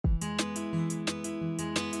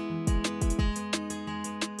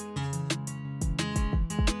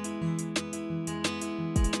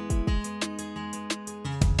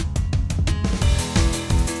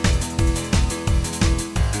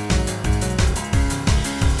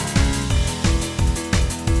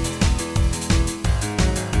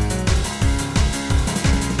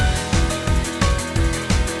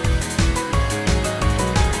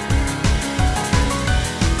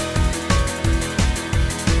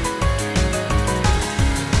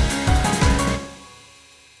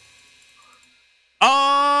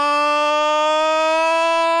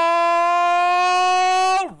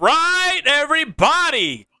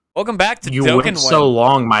everybody! Welcome back to You Dokkan went so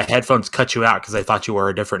long, my headphones cut you out because I thought you were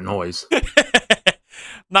a different noise.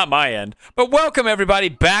 Not my end. But welcome, everybody,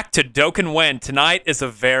 back to Dokkan When. Tonight is a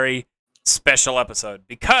very special episode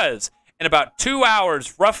because in about 2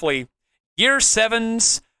 hours, roughly, Year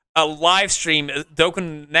 7's live stream,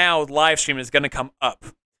 Dokkan Now live stream is going to come up,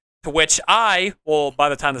 to which I will, by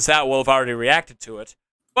the time this out, will have already reacted to it.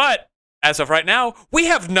 But as of right now, we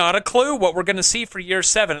have not a clue what we're going to see for Year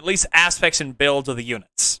 7, at least aspects and builds of the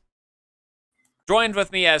units. Joined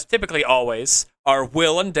with me, as typically always, are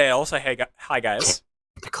Will and Dale. Say hey, hi, guys.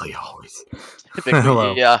 Typically always.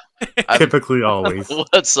 Typically, yeah. Typically always.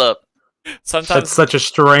 What's up? Sometimes That's such a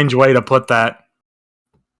strange way to put that.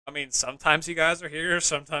 I mean, sometimes you guys are here,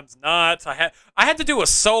 sometimes not. I had to do a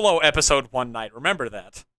solo episode one night. Remember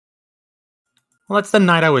that? Well, that's the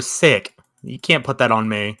night I was sick. You can't put that on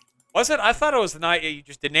me. Was it? I thought it was the night you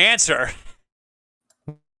just didn't answer.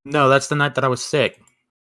 No, that's the night that I was sick.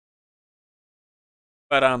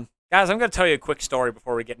 But, guys, I'm going to tell you a quick story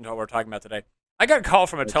before we get into what we're talking about today. I got a call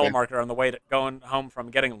from a telemarketer on the way to going home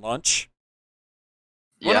from getting lunch.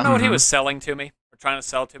 Want to know what he was selling to me? Or trying to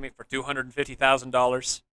sell to me for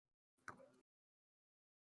 $250,000?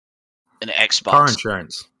 An Xbox. Car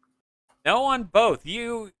insurance. No, on both.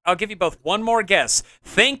 I'll give you both one more guess.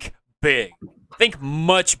 Think big. Think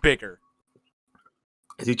much bigger.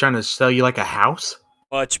 Is he trying to sell you like a house?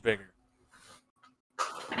 Much bigger.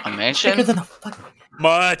 A mansion? Bigger than a fucking...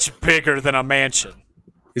 Much bigger than a mansion.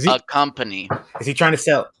 Is he? A company. Is he trying to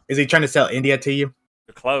sell? Is he trying to sell India to you?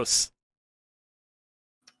 You're close.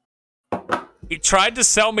 He tried to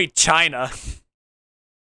sell me China.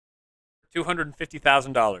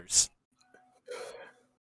 $250,000.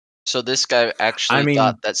 So this guy actually I mean-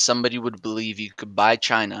 thought that somebody would believe you could buy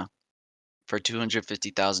China for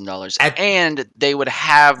 $250,000 and they would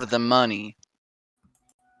have the money.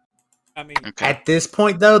 I mean, Okay. At this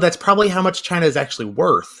point, though, that's probably how much China is actually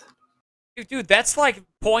worth. dude, that's like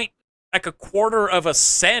a quarter of a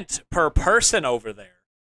cent per person over there.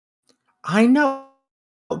 I know,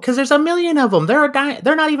 because there's a million of them. They're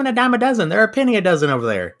not even a dime a dozen. They're a penny a dozen over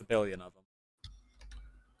there. A billion of them.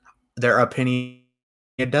 They're a penny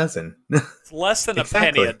a dozen. It's less than Exactly.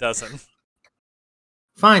 a penny a dozen.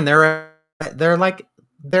 Fine, they're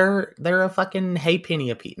a fucking hay penny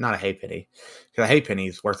a piece. Not a hay penny, because a hay penny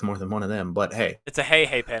is worth more than one of them. But hey, It's a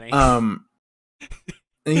hey penny.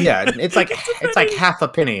 Yeah, it's like half a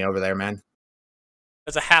penny over there, man.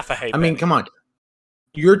 It's a half a hay I penny. mean, come on.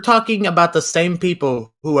 You're talking about the same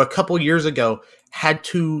people who a couple years ago had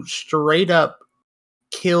to straight up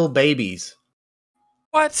kill babies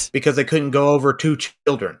What? because they couldn't go over 2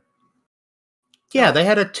 children. Yeah, they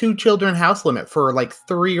had a 2 children house limit for like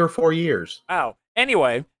 3 or 4 years. Wow.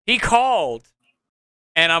 Anyway, he called,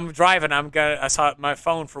 and I'm driving. I saw my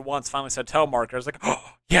phone for once finally said telemarketer. I was like,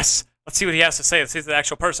 oh, yes. Let's see what he has to say. Let's see if it's the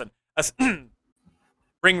actual person. Ring,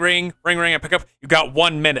 ring, ring, ring. I pick up. You got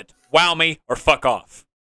 1 minute. Wow me or fuck off.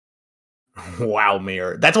 Wow,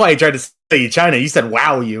 mirror. That's why I tried to say you China. You said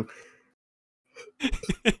wow you.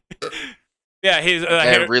 Yeah, he's.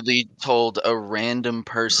 I really told a random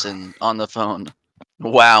person on the phone,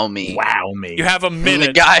 wow me. Wow me. You have a And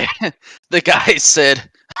minute. the guy said,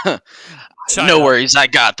 China. no worries, I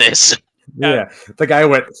got this. Yeah, the guy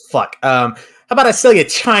went, fuck. How about I sell you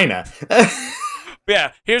China?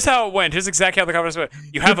 Yeah, here's how it went. Here's exactly how the conversation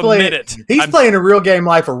went. You have a minute. He's playing a real game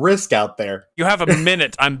life of Risk out there. You have a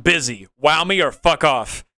minute. I'm busy. Wow me or fuck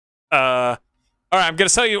off. All right, I'm gonna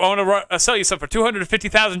sell you. I want to sell you something for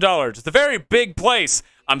 $250,000. It's a very big place.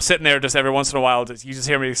 I'm sitting there just every once in a while. You just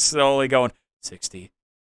hear me slowly going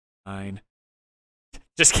 69.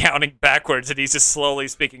 Just counting backwards, and he's just slowly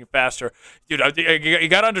speaking faster. Dude, you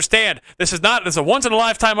got to understand, this is a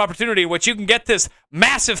once-in-a-lifetime opportunity in which you can get this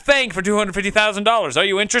massive thing for $250,000. Are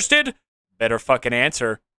you interested? Better fucking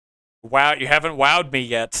answer. Wow, you haven't wowed me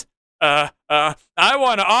yet. I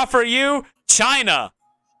want to offer you China.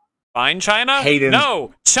 Fine China? Hayden.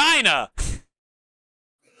 No, China.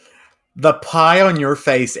 The pie on your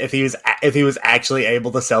face if he was actually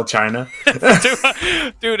able to sell China.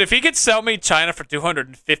 Dude, if he could sell me China for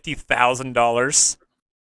 $250,000,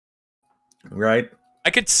 Right? I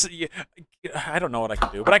could see. I don't know what I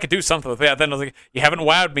could do, but I could do something with that. Then I was like, you haven't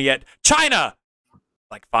wowed me yet. China!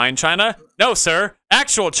 Like, fine China? No, sir.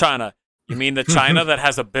 Actual China. You mean the China that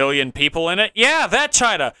has 1 billion people in it? Yeah, that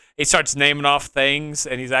China. He starts naming off things,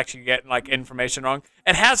 and he's actually getting, like, information wrong.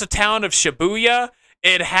 It has a town of Shibuya.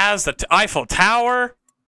 It has the Eiffel Tower.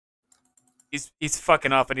 He's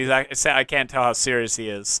fucking up, and I can't tell how serious he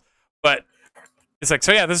is. But it's like,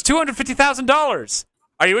 so yeah, there's $250,000.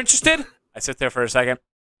 Are you interested? I sit there for a second.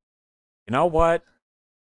 You know what?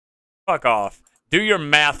 Fuck off. do your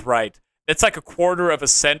math right. It's like a quarter of a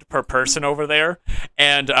cent per person over there,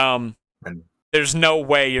 and there's no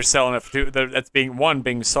way you're selling it for two. That's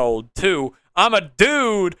being sold. Two, I'm a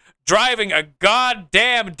dude driving a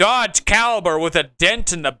goddamn Dodge Caliber with a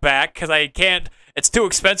dent in the back because I can't. It's too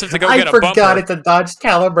expensive to go get a bumper. I forgot it's a Dodge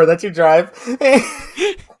Caliber that you drive.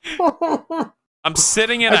 I'm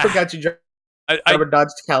sitting in I forgot you drive a Dodge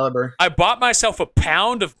Caliber. I bought myself a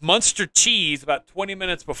pound of Munster cheese about 20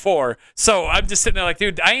 minutes before, so I'm just sitting there like,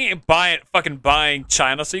 dude, I ain't fucking buying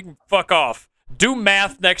China, so you can fuck off. Do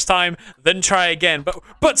math next time, then try again.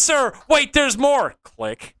 But sir, wait, there's more.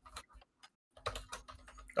 Click.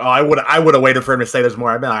 Oh, I would have waited for him to say there's more.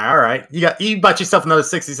 I've been like, all right, you bought yourself another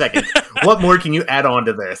 60 seconds. What more can you add on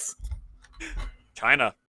to this?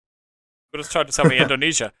 China. He would have tried to sell me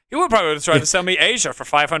Indonesia. He would probably have tried to sell me Asia for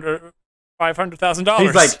 $500,000.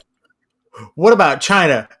 He's like, what about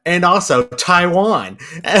China and also Taiwan?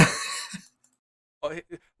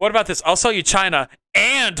 What about this? I'll sell you China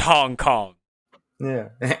and Hong Kong. Yeah.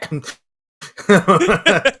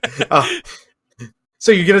 Oh.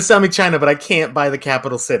 So you're gonna sell me China, but I can't buy the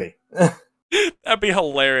capital city. That'd be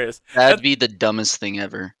hilarious. That'd be the dumbest thing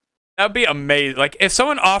ever. That'd be amazing. Like, if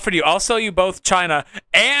someone offered you, I'll sell you both China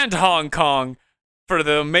and Hong Kong for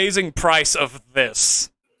the amazing price of this.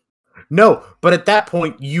 No, but at that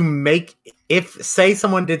point, say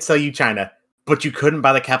someone did sell you China, but you couldn't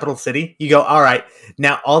buy the capital city, you go, all right,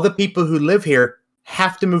 now all the people who live here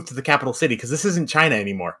have to move to the capital city because this isn't China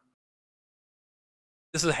anymore.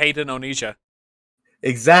 This is Indonesia.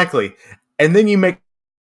 Exactly. And then you make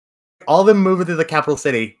all of them move into the capital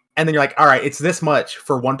city, and then you're like, all right, it's this much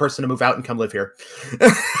for one person to move out and come live here.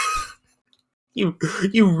 You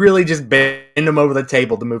really just bend them over the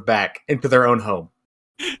table to move back into their own home.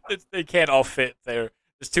 They can't all fit there.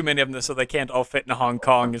 There's too many of them, so they can't all fit in Hong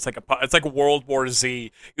Kong. It's like World War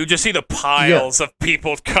Z. You just see the piles of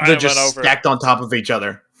people They're just over. Stacked on top of each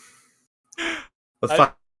other.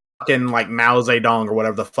 The fucking like Mao Zedong or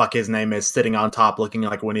whatever the fuck his name is, sitting on top, looking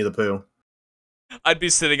like Winnie the Pooh. I'd be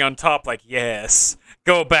sitting on top, like, yes,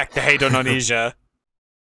 go back to Indonesia.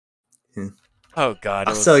 Oh God!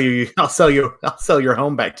 I'll sell your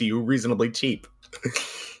home back to you reasonably cheap.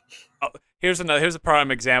 Here's a prime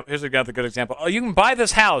example. Here's another good example. Oh, you can buy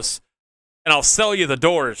this house, and I'll sell you the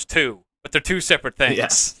doors too. But they're two separate things.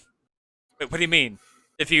 Yes. Wait, what do you mean?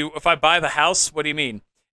 If I buy the house, what do you mean?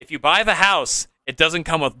 If you buy the house, it doesn't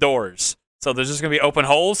come with doors. So there's just gonna be open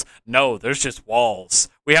holes? No, there's just walls.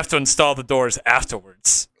 We have to install the doors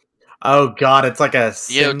afterwards. Oh God, it's like a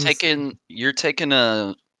Sims. You're taking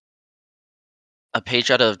a page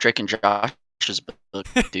out of Drake and Josh's book,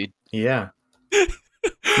 dude. Yeah.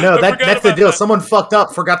 No, that's the deal. That. Someone fucked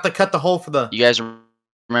up, forgot to cut the hole for the... You guys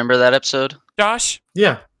remember that episode? Josh?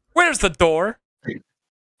 Yeah. Where's the door?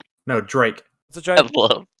 No, Drake. It's a Drake. I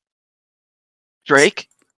love Drake?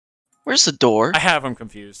 Where's the door? I have him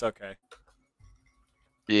confused. Okay.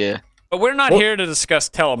 Yeah. But we're not here to discuss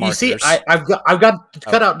telemarketers. You see, I've got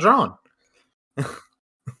cut out drawn.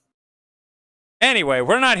 Anyway,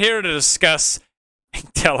 we're not here to discuss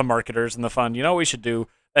telemarketers and the fun. You know what we should do?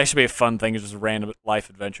 That should be a fun thing, just random life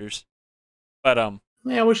adventures. But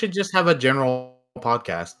yeah, we should just have a general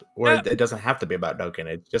podcast where it doesn't have to be about Dokkan.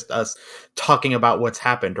 It's just us talking about what's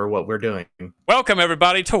happened or what we're doing. Welcome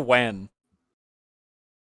everybody to When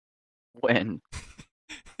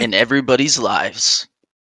in everybody's lives.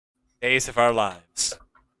 Days of our lives.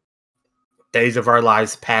 Days of our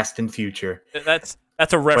lives, past and future. That's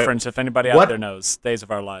a reference. If anybody out there knows Days of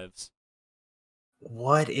Our Lives.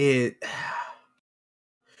 What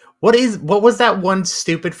was that one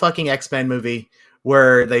stupid fucking X-Men movie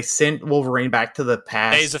where they sent Wolverine back to the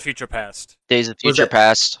past? Days of Future Past. Days of Future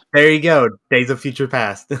Past. There you go. Days of Future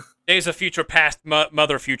Past. Days of Future Past,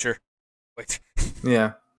 Mother Future. Wait.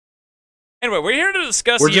 Yeah. Anyway, we're here to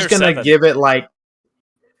discuss. We're just gonna give it like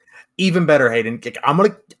even better, Hayden. I'm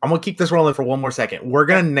gonna keep this rolling for one more second. We're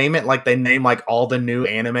gonna name it like they name like all the new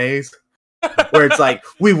animes. Where it's like,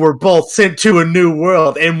 we were both sent to a new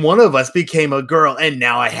world, and one of us became a girl, and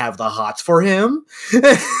now I have the hots for him.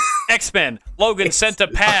 X-Men. Logan sent to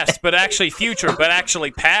past, but actually future, but actually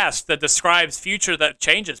past that describes future that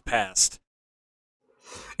changes past.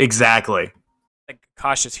 Exactly. Like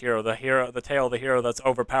cautious hero, the tale of the hero that's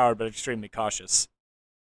overpowered but extremely cautious.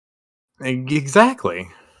 Exactly.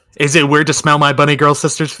 Is it weird to smell my bunny girl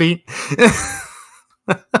sister's feet?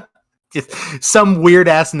 Just some weird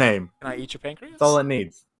ass name. Can I eat your pancreas? That's all it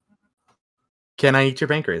needs. Can I eat your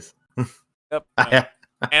pancreas? Yep.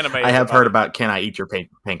 Anime. I have heard about Can I Eat Your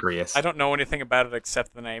Pancreas. I don't know anything about it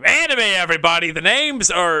except the name. Anime, everybody! The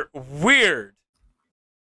names are weird.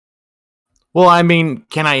 Well, I mean,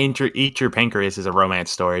 Can I Eat Your Pancreas is a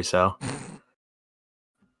romance story, so.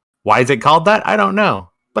 Why is it called that? I don't know.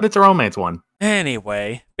 But it's a romance one.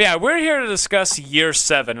 Anyway, yeah, we're here to discuss Year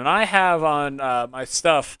 7, and I have on my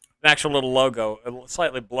stuff an actual little logo, a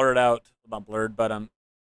slightly blurred out, not blurred, but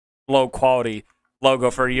low quality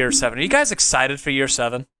logo for Year 7. Are you guys excited for Year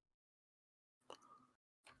 7?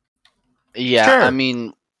 Yeah, Sure. I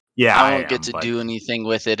mean, Yeah, I won't get to do anything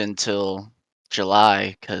with it until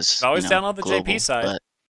July because Always download the global, JP side. But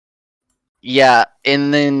yeah,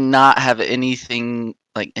 and then not have anything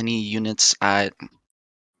like any units. And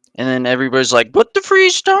then everybody's like, "But the free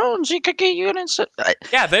stones, you could get units."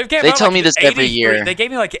 Yeah, they tell me this every year. They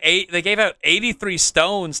gave me like They gave out 83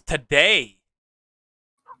 stones today.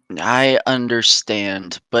 I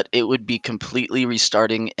understand, but it would be completely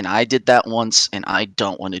restarting, and I did that once, and I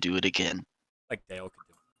don't want to do it again. Like Dale could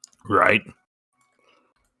do. Right.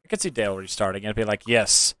 I could see Dale restarting and be like,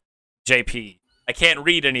 "Yes, JP. I can't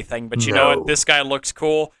read anything, but you know what? This guy looks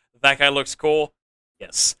cool. That guy looks cool.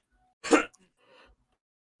 Yes."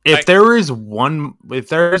 If there is one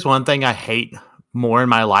thing I hate more in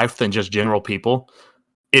my life than just general people,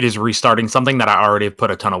 it is restarting something that I already put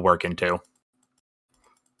a ton of work into. I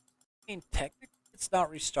mean, technically, it's not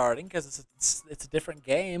restarting because it's a different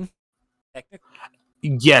game. Technically,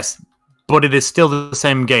 yes, but it is still the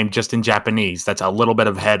same game, just in Japanese. That's a little bit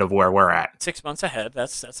ahead of where we're at. 6 months ahead.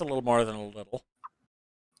 That's a little more than a little.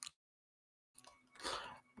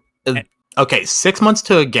 Okay, 6 months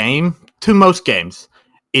to a game, to most games,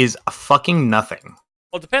 is fucking nothing.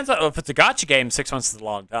 Well, it depends on if it's a gacha game. 6 months is a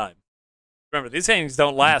long time. Remember, these games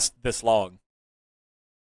don't last this long.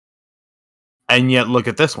 And yet, look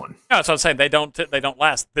at this one. No, that's what I'm saying. They don't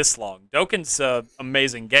last this long. Dokkan's an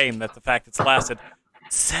amazing game. That the fact it's lasted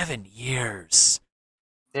 7 years.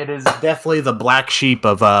 It is definitely the black sheep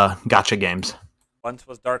of gacha games. Once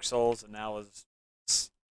was Dark Souls, and now is.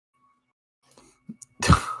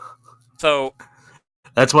 So.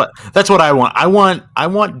 That's what I want. I want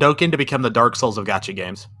Dokkan to become the Dark Souls of gacha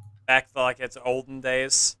games. Back to like its olden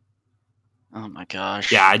days. Oh my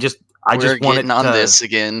gosh! Yeah, I just want it on this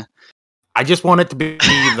again. I just want it to be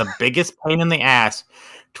the biggest pain in the ass,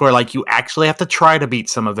 to where like you actually have to try to beat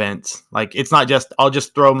some events. Like it's not just I'll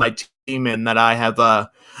just throw my team in that I have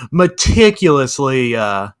meticulously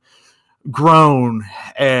grown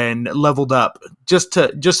and leveled up just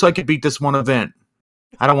so I could beat this one event.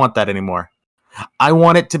 I don't want that anymore. I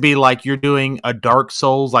want it to be like you're doing a Dark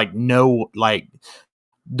Souls, doing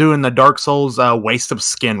the Dark Souls waste of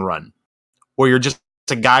skin run, where you're just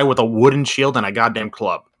a guy with a wooden shield and a goddamn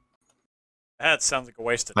club. That sounds like a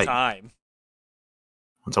waste of time.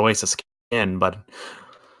 It's a waste of skin, but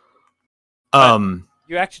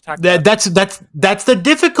you actually talked about that's the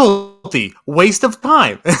difficulty. Waste of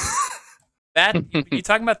time. That you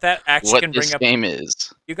talking about that actually what can bring this up game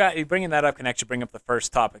is. You bringing that up can actually bring up the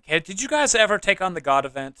first topic. Hey, did you guys ever take on the God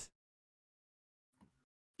event?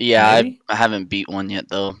 Yeah, I haven't beat one yet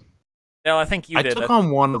though. No, I think you did. I took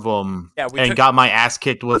on one of them. Yeah, got my ass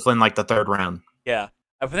kicked within like the third round. Yeah,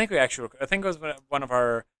 I think it was one of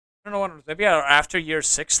our. I don't know, maybe our after year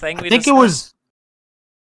 6 thing. I think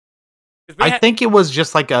it was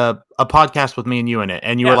just like a podcast with me and you in it,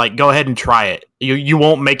 and you were like, "Go ahead and try it. You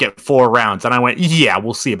won't make it 4 rounds." And I went, "Yeah,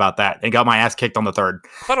 we'll see about that," and got my ass kicked on the third.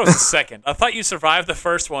 I thought it was the second. I thought you survived the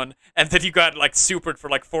first one, and then you got like supered for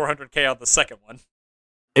like 400k on the second one.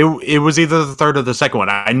 It was either the third or the second one.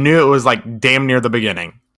 I knew it was like damn near the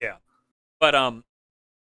beginning. Yeah, but well,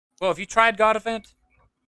 have you tried God event?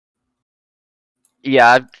 Yeah,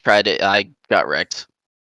 I've tried it. I got wrecked.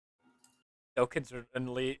 Dokkan's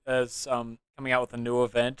is coming out with a new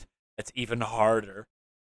event that's even harder.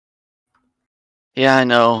 Yeah, I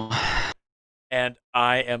know. And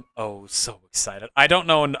I am so excited. I don't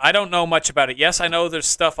know much about it. Yes, I know there's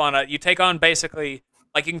stuff on it. You take on basically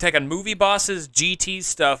like you can take on movie bosses, GT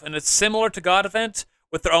stuff, and it's similar to God event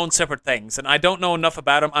with their own separate things. And I don't know enough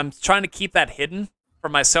about them. I'm trying to keep that hidden for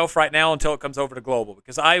myself right now until it comes over to global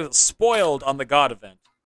because I was spoiled on the God event,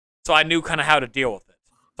 so I knew kind of how to deal with it.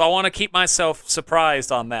 So I want to keep myself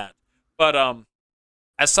surprised on that. But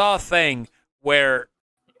I saw a thing where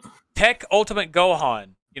Tech Ultimate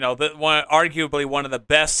Gohan, arguably one of the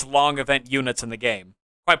best long event units in the game,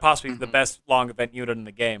 quite possibly the best long event unit in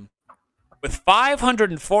the game, with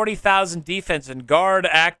 540,000 defense and guard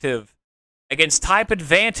active against type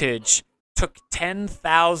advantage, took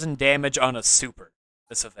 10,000 damage on a super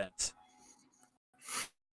this event.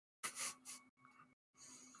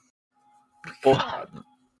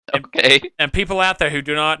 Okay. And people out there who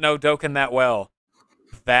do not know Dokkan that well,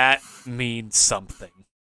 that means something.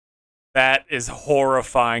 That is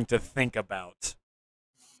horrifying to think about.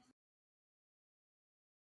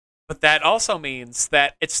 But that also means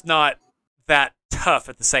that it's not that tough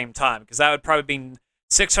at the same time, because that would probably be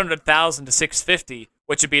 600,000 to 650,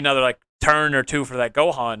 which would be another like turn or two for that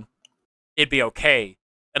Gohan. It'd be okay,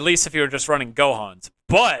 at least if you were just running Gohans.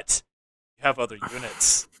 But you have other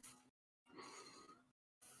units.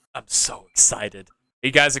 I'm so excited. Are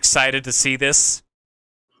you guys excited to see this?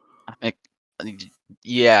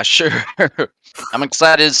 Yeah, sure. I'm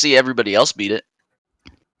excited to see everybody else beat it.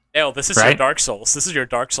 Hell, this is your Dark Souls. This is your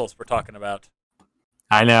Dark Souls we're talking about.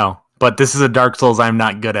 I know, but this is a Dark Souls I'm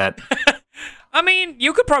not good at. I mean,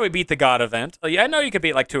 you could probably beat the God event. I know you could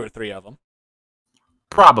beat like 2 or 3 of them.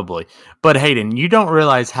 Probably. But Hayden, you don't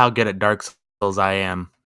realize how good at Dark Souls I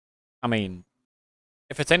am. I mean,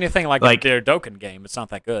 if it's anything like their Dokkan game, it's not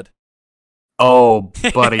that good. Oh,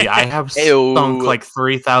 buddy, I have sunk like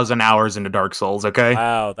 3,000 hours into Dark Souls, okay?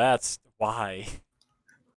 Wow, that's why.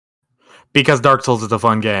 Because Dark Souls is a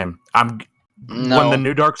fun game. When the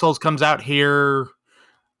new Dark Souls comes out here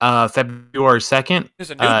February 2nd,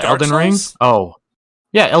 there's a new Dark Elden Souls? Ring. Oh,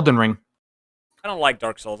 yeah, Elden Ring. I don't like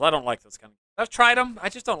Dark Souls. I don't like those kind of... I've tried them. I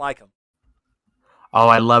just don't like them. Oh,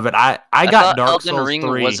 I love it. I got Dark Elden Souls Ring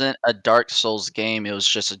 3. wasn't a Dark Souls game. It was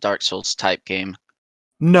just a Dark Souls type game.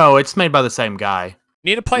 No, it's made by the same guy.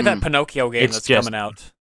 You need to play that Pinocchio game that's coming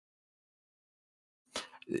out.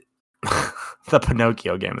 The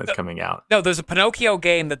Pinocchio game that's coming out. No, there's a Pinocchio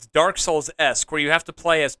game that's Dark Souls-esque, where you have to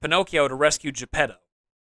play as Pinocchio to rescue Geppetto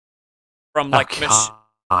from like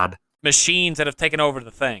machines that have taken over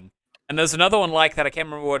the thing. And there's another one like that. I can't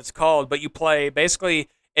remember what it's called, but you play basically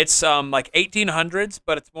it's like 1800s,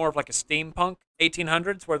 but it's more of like a steampunk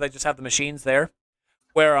 1800s where they just have the machines there,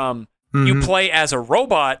 where you play as a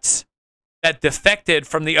robot that defected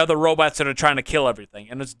from the other robots that are trying to kill everything,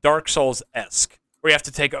 and it's Dark Souls-esque. Where you have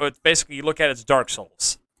to take it's basically you look at it as Dark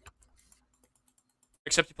Souls,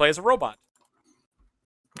 except you play as a robot.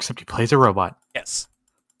 Except you play as a robot. Yes.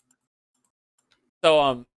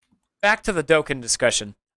 So back to the Dokkan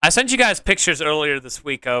discussion. I sent you guys pictures earlier this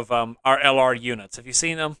week of our LR units. Have you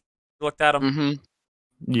seen them? You looked at them?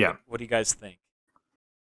 Mm-hmm. Yeah. What do you guys think?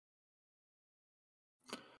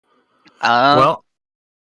 Well,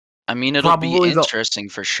 I mean, it'll be interesting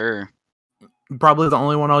for sure. Probably the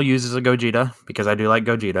only one I'll use is a Gogeta, because I do like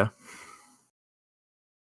Gogeta.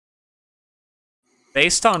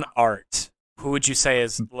 Based on art, who would you say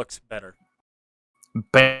looks better?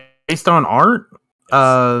 Based on art?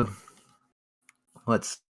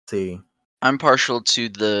 Let's see. I'm partial to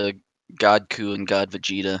the God Ku and God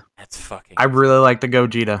Vegeta. That's fucking... I really like the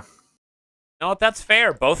Gogeta. No, that's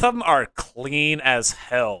fair. Both of them are clean as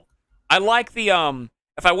hell. I like the,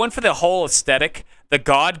 if I went for the whole aesthetic, the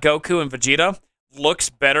God, Goku, and Vegeta looks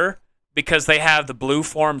better because they have the blue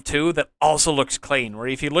form too that also looks clean. Where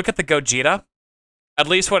if you look at the Gogeta, at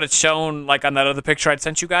least what it's shown like on that other picture I'd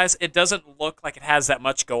sent you guys, it doesn't look like it has that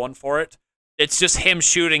much going for it. It's just him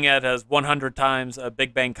shooting it as 100 times a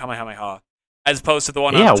Big Bang Kamehameha, as opposed to the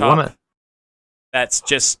one on top. That's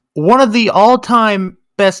just... one of the all-time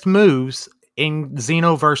best moves in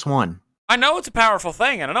Xenoverse 1. I know it's a powerful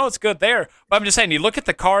thing, and I know it's good there, but I'm just saying, you look at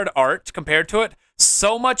the card art compared to it,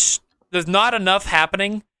 so much, there's not enough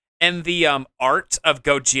happening in the art of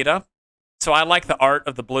Gogeta, so I like the art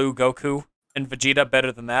of the blue Goku and Vegeta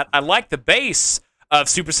better than that. I like the base of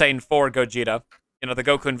Super Saiyan 4 Gogeta, you know, the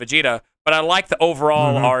Goku and Vegeta, but I like the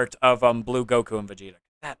overall art of blue Goku and Vegeta.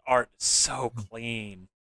 That art is so clean.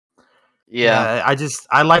 Yeah.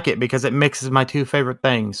 I like it because it mixes my two favorite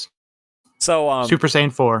things. So, Super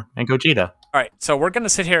Saiyan 4 and Gogeta. All right, so we're going to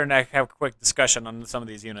sit here and have a quick discussion on some of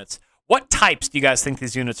these units. What types do you guys think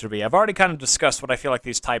these units will be? I've already kind of discussed what I feel like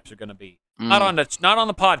these types are going to be. Not on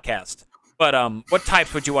the podcast, but what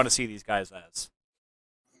types would you want to see these guys as?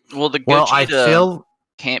 Well, the Gogeta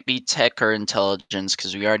can't be tech or intelligence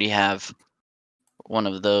because we already have one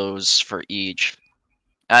of those for each.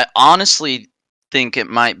 I honestly think it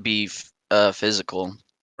might be physical.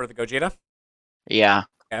 For the Gogeta? Yeah.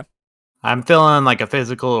 Okay. I'm feeling like a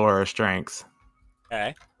physical or a strength.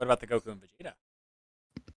 Okay. What about the Goku and Vegeta?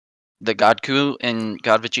 The God Ku and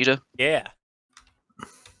God Vegeta? Yeah.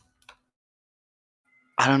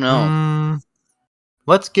 I don't know.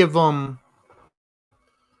 Let's give them...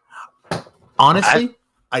 honestly,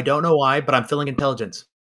 I don't know why, but I'm feeling intelligence.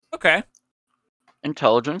 Okay.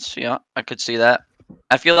 Intelligence, yeah. I could see that.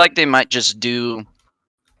 I feel like they might just do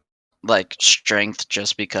like strength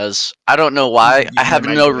just because. I don't know why. I have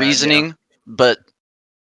no reasoning, but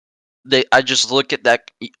I just look at that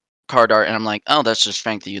card art and I'm like, oh, that's just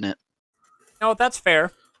strength unit. No, that's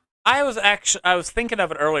fair. I was thinking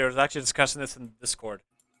of it earlier. I was actually discussing this in Discord.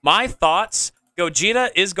 My thoughts: Gogeta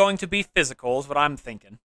is going to be physical, is what I'm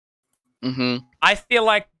thinking. Mm-hmm. I feel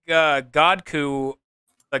like Godku,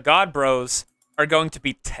 the God Bros, are going to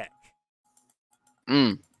be tech.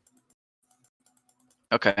 Mm.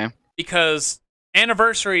 Okay. Because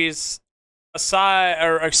anniversaries,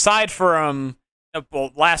 aside from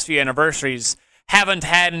last few anniversaries, haven't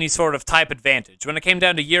had any sort of type advantage. When it came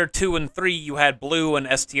down to year 2 and 3, you had Blue and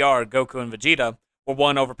STR, Goku and Vegeta, where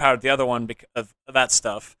one overpowered the other one because of that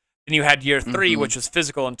stuff. Then you had year 3, which was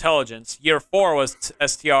physical intelligence. Year 4 was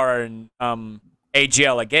STR and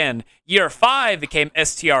AGL again. Year 5 became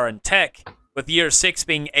STR and Tech, with year 6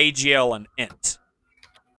 being AGL and Int.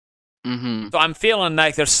 Mm-hmm. So I'm feeling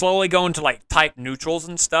like they're slowly going to like type neutrals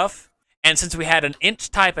and stuff. And since we had an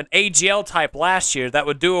Int type and AGL type last year, that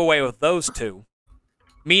would do away with those two.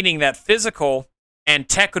 Meaning that physical and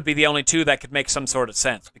tech would be the only two that could make some sort of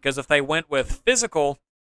sense. Because if they went with physical,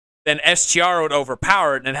 then STR would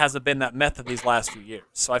overpower it, and it hasn't been that method these last few years.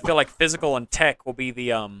 So I feel like physical and tech will be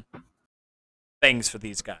the things for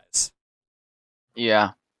these guys.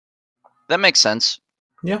 Yeah. That makes sense.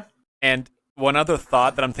 Yeah. And one other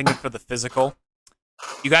thought that I'm thinking for the physical.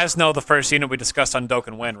 You guys know the first unit we discussed on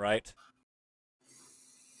Dokkan Win, right?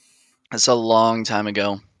 It's a long time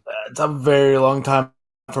ago. It's a very long time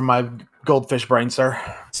for my goldfish brain, sir.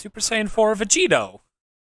 Super Saiyan 4 Vegito.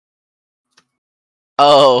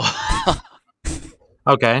 Oh.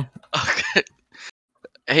 Okay. Okay.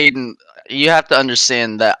 Hayden, you have to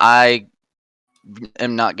understand that I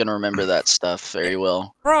am not going to remember that stuff very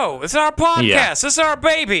well. Bro, it's our podcast. Yeah. This is our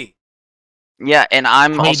baby. Yeah, and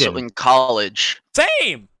I'm Hayden. also in college.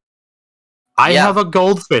 Same. I Yeah. have a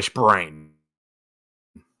goldfish brain.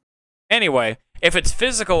 Anyway, if it's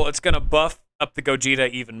physical, it's going to buff up the Gogeta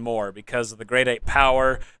even more because of the Grade 8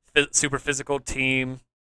 power, super physical team,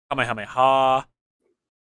 Kamehameha.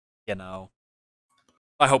 You know.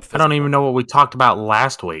 I hope physical. I don't even know what we talked about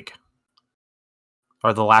last week.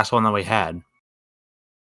 Or the last one that we had.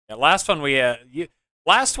 Yeah, last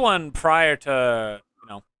one prior to,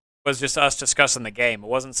 was just us discussing the game. It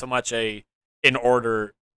wasn't so much a in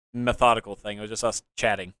order methodical thing. It was just us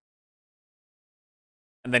chatting.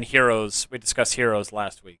 And then heroes. We discussed heroes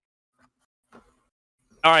last week.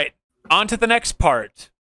 All right, on to the next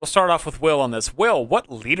part. We'll start off with Will on this. Will,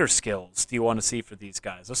 what leader skills do you want to see for these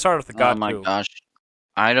guys? Let's start with the Godku. Oh my gosh.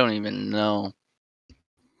 I don't even know.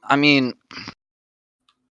 I mean,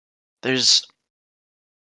 there's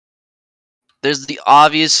the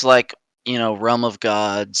obvious, like, realm of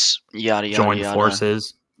gods, yada yada Join yada.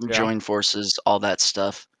 forces. Join forces, all that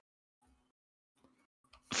stuff.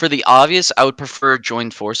 For the obvious, I would prefer join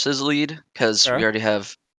forces lead because Sure. we already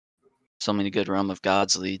have so many good realm of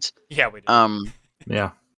gods leads. Yeah, we do.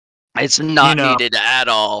 Yeah. It's not needed at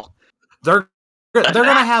all. They're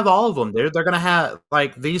gonna have all of them, dude. They're gonna have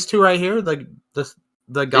like these two right here, the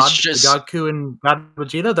Godku and God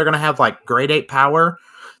Vegeta. They're gonna have like grade 8 power.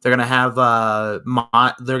 They're gonna have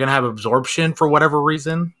they're gonna have absorption for whatever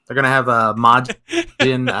reason. They're gonna have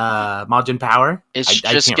Majin power. It's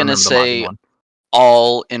I just can't gonna remember the say Majin one.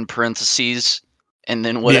 all in parentheses, and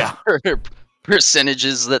then whatever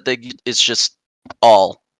percentages that it's just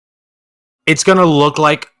all. It's gonna look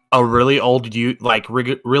like a really old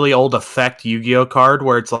really old effect Yu-Gi-Oh card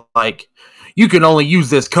where it's like you can only use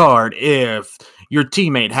this card if your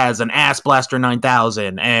teammate has an Ass Blaster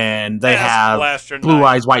 9000 and they have Blue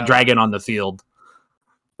Eyes White Dragon on the field.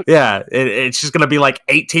 Yeah, it's just gonna be like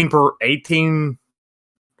 18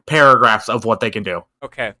 paragraphs of what they can do.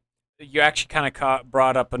 Okay. You actually kind of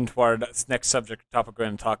brought up into our next subject topic we're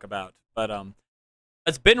going to talk about. But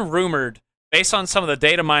it's been rumored, based on some of the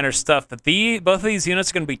data miner stuff, that both of these units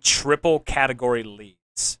are going to be triple category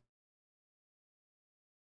leads.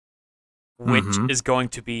 Which is going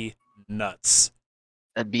to be nuts.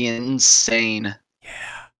 That'd be insane.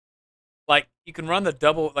 Yeah. Like, you can run the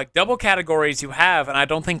double categories you have, and I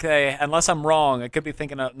don't think unless I'm wrong, I could be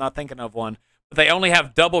not thinking of one, but they only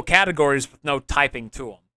have double categories with no typing to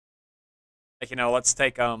them. Like, let's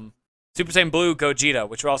take Super Saiyan Blue Gogeta,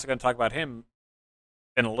 which we're also going to talk about him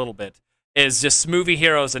in a little bit, is just movie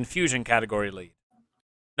heroes and fusion category lead.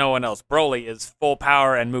 No one else. Broly is full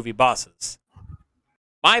power and movie bosses.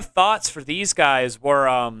 My thoughts for these guys were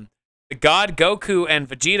the God Goku and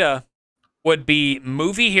Vegeta would be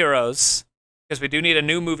movie heroes, because we do need a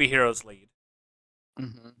new movie heroes lead.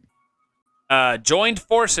 Joined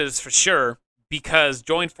forces for sure, because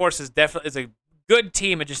joined forces definitely is a good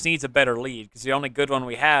team. It just needs a better lead, because the only good one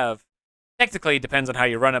we have technically depends on how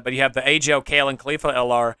you run it, but you have the AGL Kale and Khalifa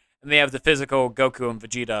LR, and they have the physical Goku and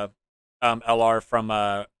Vegeta LR from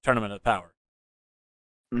Tournament of Power.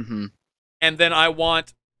 And then I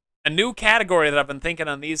want a new category that I've been thinking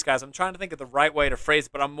on these guys. I'm trying to think of the right way to phrase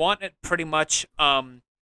it, but I'm wanting it pretty much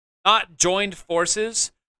not joined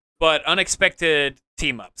forces, but unexpected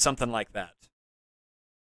team up, something like that.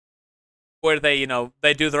 Where they,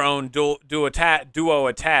 they do their own duo attack.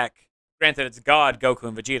 Granted, it's God, Goku,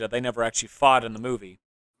 and Vegeta. They never actually fought in the movie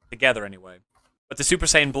together anyway. But the Super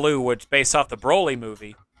Saiyan Blue, which based off the Broly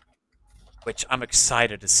movie, which I'm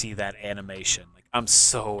excited to see that animation. Like, I'm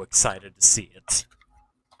so excited to see it.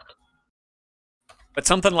 But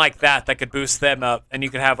something like that could boost them up, and you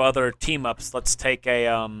could have other team-ups. Let's take a,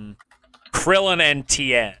 Krillin and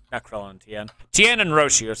Tien. Not Krillin and Tien. Tien and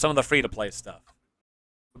Roshi, or some of the free-to-play stuff.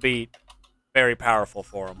 Would be very powerful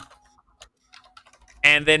for them.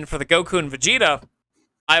 And then for the Goku and Vegeta,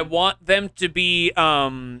 I want them to be,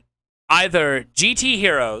 either GT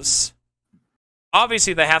heroes.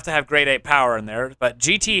 Obviously, they have to have Grade 8 power in there, but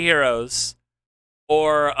GT heroes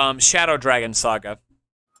or Shadow Dragon Saga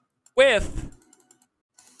with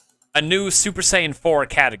a new Super Saiyan 4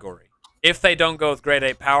 category. If they don't go with Grade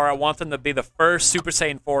 8 power, I want them to be the first Super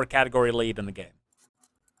Saiyan 4 category lead in the game.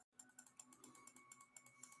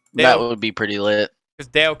 That would be pretty lit. Because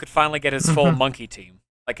Dale could finally get his full monkey team.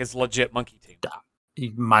 Like his legit monkey team.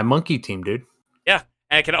 My monkey team, dude. Yeah,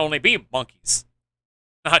 and it can only be monkeys.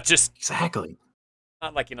 Not just... Exactly.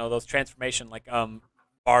 Not like, those transformation, like,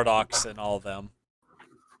 Bardocks and all of them.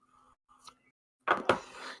 But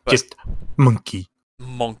just monkey.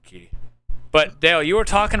 Monkey. But, Dale, you were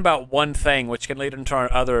talking about one thing, which can lead into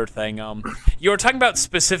our other thing. You were talking about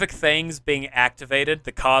specific things being activated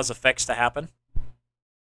to cause effects to happen.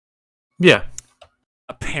 Yeah.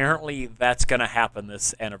 Apparently, that's going to happen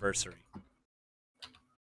this anniversary.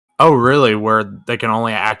 Oh, really? Where they can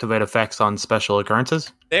only activate effects on special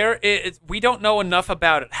occurrences? We don't know enough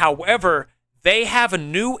about it. However, they have a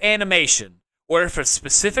new animation where if a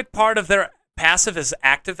specific part of their passive is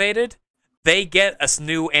activated, they get a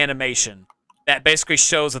new animation that basically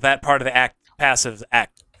shows that part of the passive is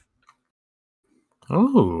active.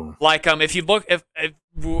 Oh. Like, if you look, if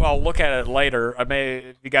I'll look at it later.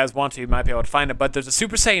 If you guys want to, you might be able to find it. But there's a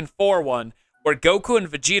Super Saiyan 4 one where Goku and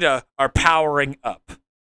Vegeta are powering up.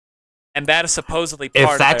 And that is supposedly part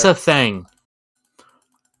of If that's a thing,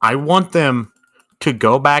 I want them to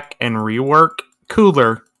go back and rework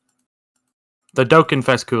Cooler, the Dokkan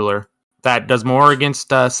Fest Cooler, that does more against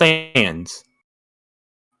Saiyans.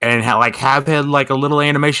 And have him like a little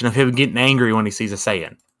animation of him getting angry when he sees a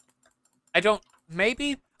Saiyan.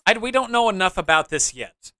 We don't know enough about this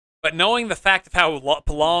yet. But knowing the fact of how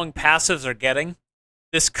long passives are getting,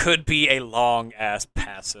 this could be a long-ass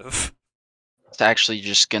passive. It's actually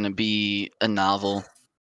just going to be a novel.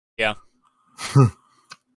 Yeah.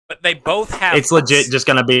 But they both have... It's legit just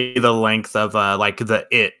going to be the length of, the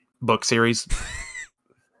It book series.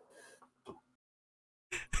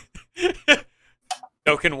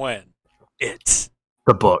 Dokkan win. It.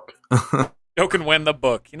 The book. Dokkan win the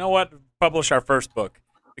book. You know what? Publish our first book.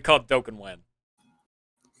 We call it Dokkan win.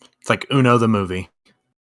 It's like Uno the movie.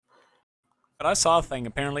 But I saw a thing.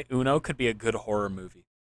 Apparently Uno could be a good horror movie.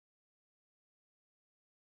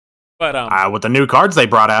 But with the new cards they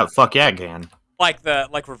brought out, fuck yeah, it can.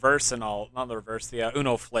 Like reverse and all, not the reverse, the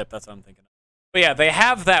Uno flip. That's what I'm thinking of. But yeah, they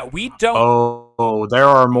have that. We don't. Oh, there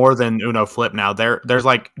are more than Uno flip now. There's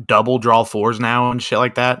like double draw fours now and shit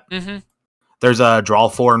like that. Mm-hmm. There's a draw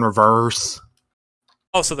four in reverse.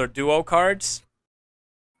 Oh, so they're duo cards?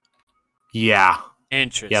 Yeah.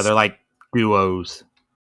 Interesting. Yeah, they're like duos.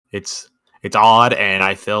 It's odd, and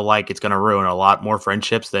I feel like it's gonna ruin a lot more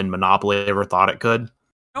friendships than Monopoly ever thought it could. You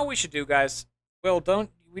know what we should do, guys? We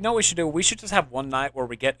know what we should do? We should just have one night where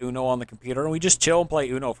we get Uno on the computer and we just chill and play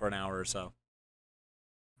Uno for an hour or so.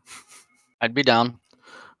 I'd be down.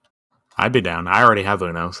 I'd be down. I already have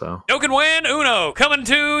Uno, so. Dokkan win Uno coming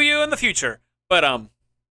to you in the future. But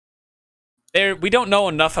we don't know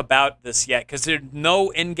enough about this yet because there's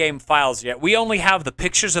no in-game files yet. We only have the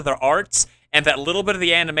pictures of their arts and that little bit of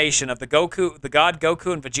the animation of the God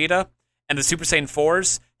Goku and Vegeta and the Super Saiyan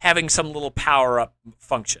 4s having some little power-up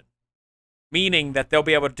function. Meaning that they'll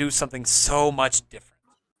be able to do something so much different.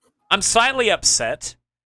 I'm slightly upset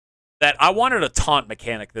that I wanted a taunt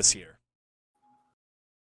mechanic this year.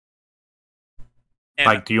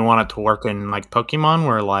 And do you want it to work in, Pokemon,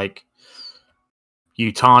 where,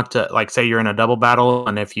 you taunt, say you're in a double battle,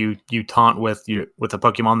 and if you taunt with a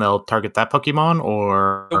Pokemon, they'll target that Pokemon,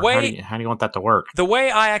 or how do you want that to work? The way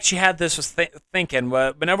I actually had this was thinking,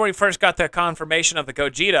 whenever we first got the confirmation of the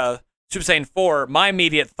Gogeta, Super Saiyan 4, my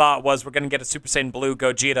immediate thought was we're going to get a Super Saiyan Blue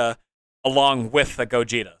Gogeta along with the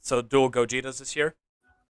Gogeta. So dual Gogetas this year.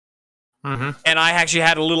 Mm-hmm. And I actually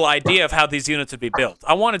had a little idea of how these units would be built.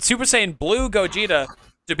 I wanted Super Saiyan Blue Gogeta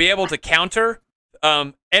to be able to counter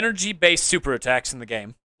energy-based super attacks in the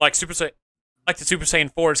game, like like the Super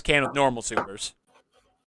Saiyan 4s can with normal supers.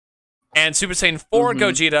 And Super Saiyan 4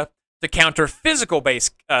 Gogeta to counter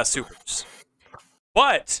physical-based supers.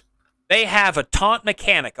 But they have a taunt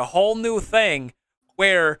mechanic, a whole new thing,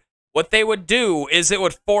 where what they would do is it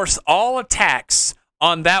would force all attacks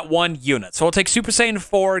on that one unit. So we'll take Super Saiyan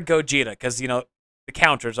 4 Gogeta, because, the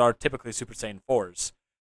counters are typically Super Saiyan 4s.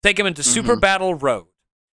 Take him into Super Battle Road.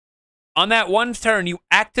 On that one turn, you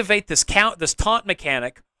activate this taunt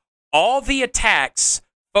mechanic. All the attacks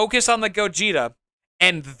focus on the Gogeta,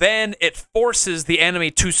 and then it forces the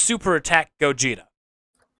enemy to super attack Gogeta.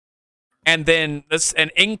 And then this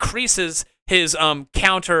increases his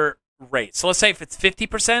counter rate. So let's say if it's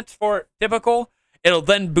 50% for typical, it'll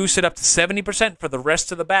then boost it up to 70% for the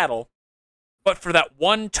rest of the battle. But for that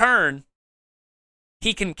one turn,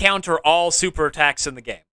 he can counter all super attacks in the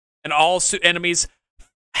game. And all enemies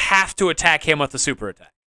have to attack him with a super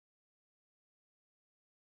attack.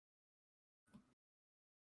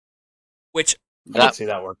 Which I can see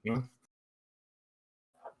that working.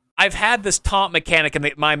 I've had this taunt mechanic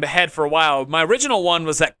in my head for a while. My original one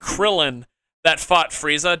was that Krillin that fought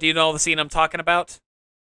Frieza. Do you know the scene I'm talking about?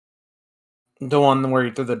 The one where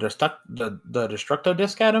he threw the Destructo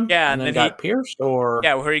disc at him? Yeah, and then got pierced? Or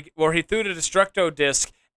yeah, where he threw the Destructo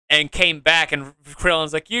disc and came back, and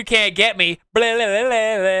Krillin's like, "You can't get me." Blah, blah,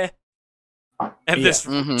 blah, blah. And this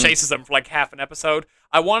chases him for like half an episode.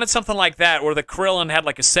 I wanted something like that where the Krillin had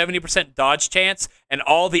like a 70% dodge chance and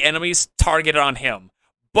all the enemies targeted on him.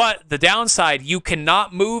 But the downside, you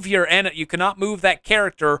cannot move that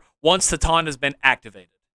character once the taunt has been activated.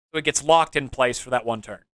 So it gets locked in place for that one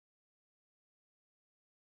turn.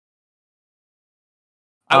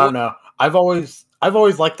 I don't know. I've always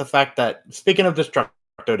liked the fact that, speaking of Destructo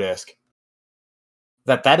Disc,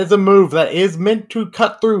 that is a move that is meant to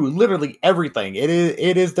cut through literally everything. It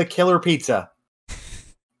is the killer pizza.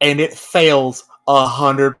 And it fails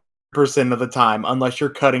 100% of the time unless you're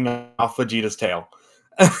cutting off Vegeta's tail.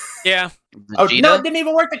 Yeah. Oh, no, it didn't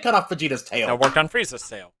even work to cut off Vegeta's tail. It worked on Frieza's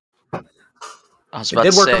tail. It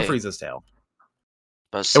did work on Frieza's tail.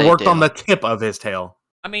 It worked on the tip of his tail.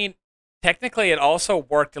 I mean, technically it also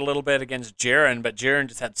worked a little bit against Jiren, but Jiren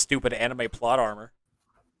just had stupid anime plot armor.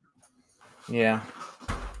 Yeah.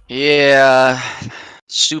 Yeah.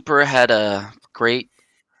 Super had a great,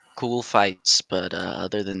 cool fights, but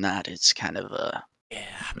other than that, it's kind of yeah.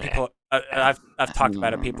 People, I've talked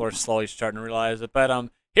about it. People are slowly starting to realize it. But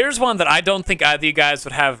here's one that I don't think either of you guys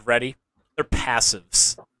would have ready. They're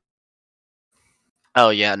passives. Oh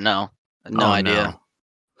yeah, no idea. No.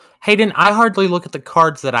 Hayden, I hardly look at the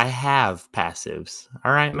cards that I have passives.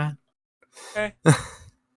 All right, man. Okay.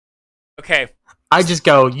 Okay. I just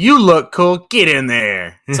go, you look cool, get in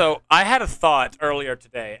there. So I had a thought earlier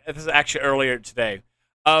today. This is actually earlier today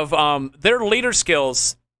of their leader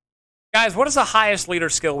skills. Guys, what is the highest leader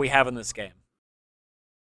skill we have in this game?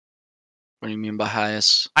 What do you mean by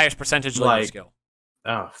highest? Highest percentage leader skill.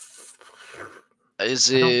 Oh.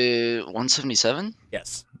 Is it 177?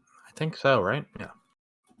 Yes. I think so, right? Yeah.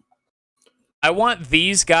 I want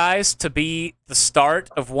these guys to be the start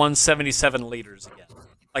of 177 leaders again.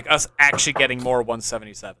 Like us actually getting more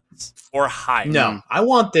 177s or higher. No, I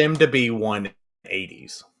want them to be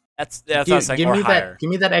 180s. That's what I'm saying, or higher. Give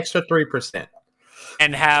me that extra 3%.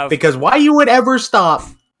 And have... Because why you would ever stop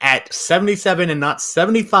at 77 and not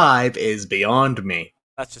 75 is beyond me.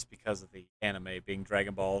 That's just because of the anime being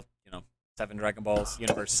Dragon Ball, 7 Dragon Balls,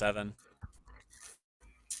 Universe 7.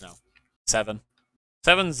 No, 7.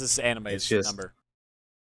 7's this anime's number.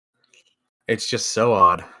 It's just so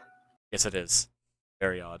odd. Yes, it is.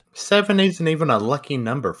 Very odd. 7 isn't even a lucky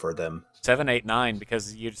number for them. 7, 8, 9,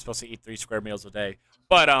 because you're supposed to eat 3 square meals a day.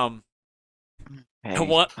 But Hey, I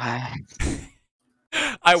want 7,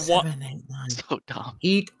 8, 9. So dumb.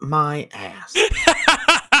 Eat my ass.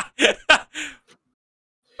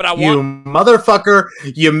 But I want... You motherfucker,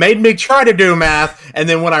 you made me try to do math, and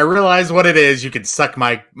then when I realized what it is, you can suck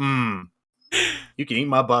my... You can eat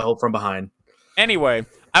my butthole from behind. Anyway,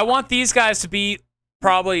 I want these guys to be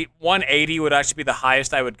probably 180 would actually be the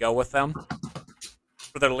highest I would go with them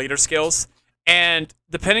for their leader skills. And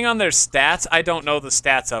depending on their stats, I don't know the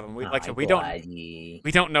stats of them. We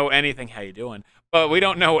don't know anything. How you doing? But we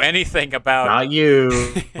don't know anything about... Not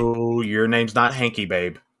you. Ooh, your name's not Hanky,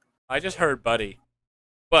 babe. I just heard buddy.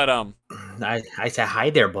 But I said hi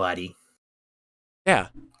there, buddy. Yeah.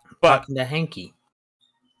 But talking to Hanky.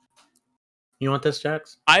 You want this,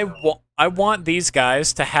 Jax? I want these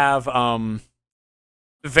guys to have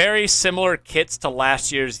very similar kits to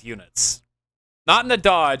last year's units. Not in the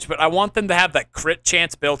dodge, but I want them to have that crit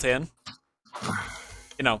chance built in.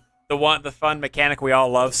 The the fun mechanic we all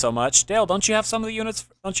love so much. Dale, don't you have some of the units?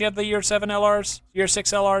 Don't you have the Year 7 LRs, Year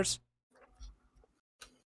 6 LRs?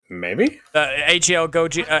 Maybe.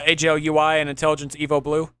 AGL UI and Intelligence Evo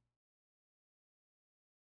Blue.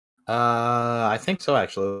 I think so.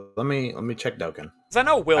 Actually, let me check Dokkan. Because I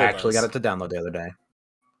know Will. I actually does. got it to download the other day.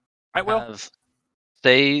 Right, Will?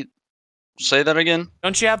 Say that again.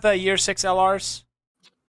 Don't you have the Year 6 LRs?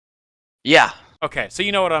 Yeah. Okay, so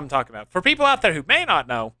you know what I'm talking about. For people out there who may not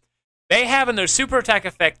know, they have in their super attack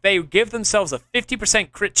effect, they give themselves a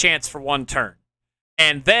 50% crit chance for one turn.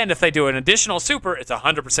 And then if they do an additional super, it's a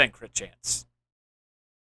 100% crit chance.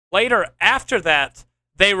 Later, after that,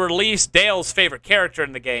 they release Dale's favorite character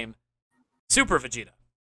in the game, Super Vegeta.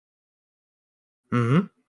 Mm-hmm.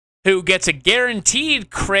 Who gets a guaranteed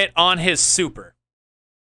crit on his super.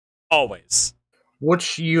 Always.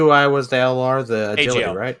 Which UI was the LR? The agility,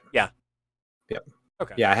 AGL. right? Yeah. Yep.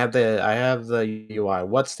 Okay. Yeah, I have the UI.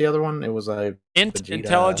 What's the other one? It was a Int Vegeta.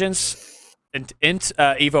 Intelligence Int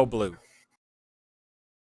Evo Blue.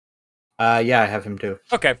 Yeah, I have him too.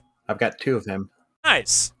 Okay. I've got 2 of him.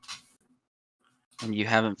 Nice. And you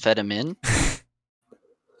haven't fed him in?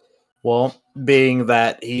 Well, being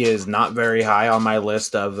that he is not very high on my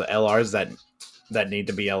list of LRs that need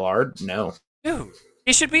to be LR'd, no. Dude,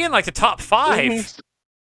 he should be in like the top 5.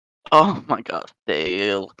 Oh my god,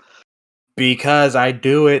 Dale. Because I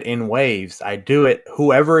do it in waves. I do it.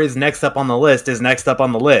 Whoever is next up on the list is next up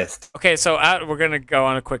on the list. Okay, so we're going to go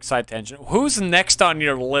on a quick side tangent. Who's next on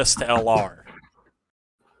your list, LR?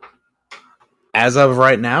 As of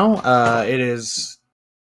right now, it is...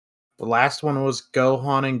 The last one was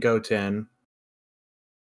Gohan and Goten.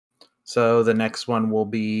 So the next one will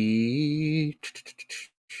be...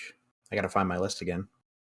 I gotta find my list again.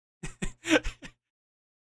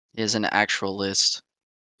 Is an actual list.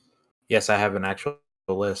 Yes, I have an actual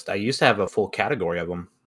list. I used to have a full category of them.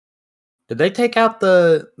 Did they take out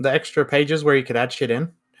the extra pages where you could add shit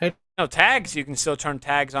in? Hey, No, tags, you can still turn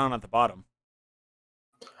tags on at the bottom.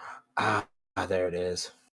 there it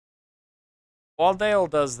is. While Dale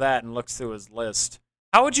does that and looks through his list,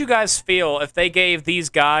 how would you guys feel if they gave these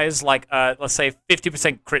guys, like, let's say,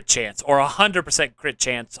 50% crit chance or 100% crit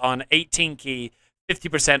chance on 18 key,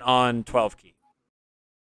 50% on 12 key?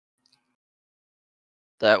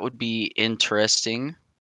 That would be interesting.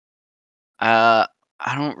 I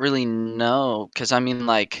don't really know, because I mean,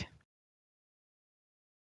 like,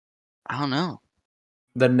 I don't know.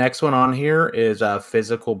 The next one on here is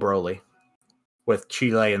Physical Broly with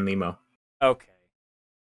Chile and Nemo. Okay.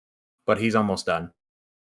 But he's almost done.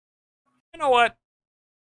 You know what?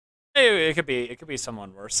 It could be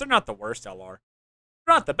someone worse. They're not the worst LR.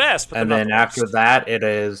 They're not the best, but and they're then not the after worst. that, it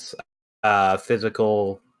is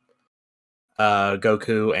Physical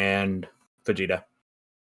Goku and Vegeta.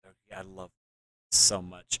 I love it so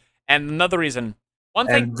much. And another reason, one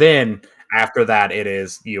thing. And then after that, it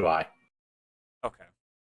is UI. Okay.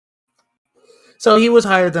 So he was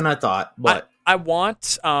higher than I thought, but I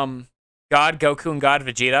want God Goku and God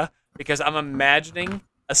Vegeta because I'm imagining,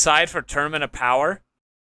 aside for Tournament of Power,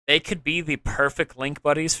 they could be the perfect link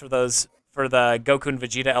buddies for the Goku and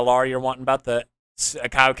Vegeta LR you're wanting about, the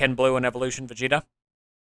Kaioken Blue and Evolution Vegeta.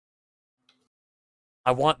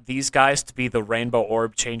 I want these guys to be the rainbow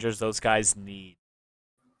orb changers those guys need.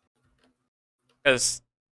 Because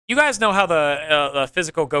you guys know how the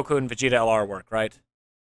physical Goku and Vegeta LR work, right?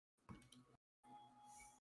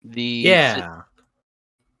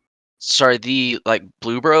 Sorry, the, like,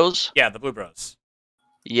 Blue Bros? Yeah, the Blue Bros.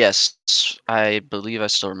 Yes, I believe I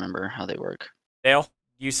still remember how they work. Dale,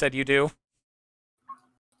 you said you do?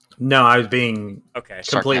 No, I was being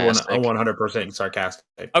completely 100%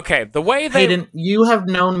 sarcastic. Okay, the way they... Hayden, you have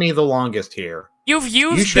known me the longest here. You've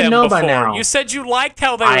used you should them know before. By now. You said you liked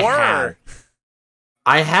how they were.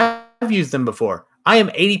 I have used them before. I am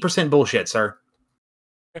 80% bullshit, sir.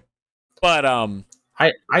 But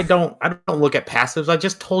I don't look at passives. I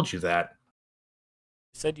just told you that.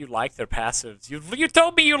 You said you like their passives. You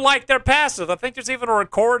told me you like their passive. I think there's even a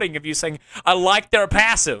recording of you saying I like their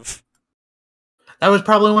passive. That was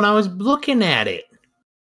probably when I was looking at it.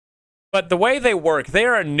 But the way they work,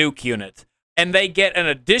 they're a nuke unit, and they get an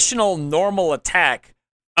additional normal attack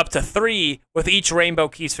up to 3 with each rainbow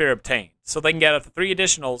key sphere obtained. So they can get up to 3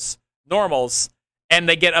 additionals, normals, and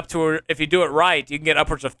they get up to, if you do it right, you can get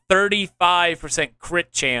upwards of 35%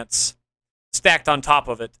 crit chance stacked on top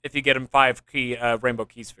of it if you get them 5 key rainbow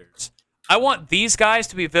key spheres. I want these guys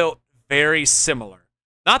to be built very similar.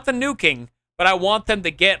 Not the nuking, but I want them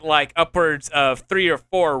to get like upwards of 3 or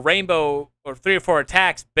 4 rainbow or 3 or 4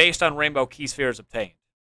 attacks based on rainbow key spheres obtained.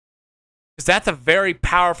 Because that's a very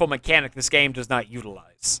powerful mechanic this game does not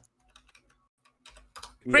utilize.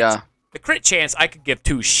 Yeah. The crit chance I could give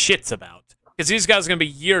two shits about. Because these guys are going to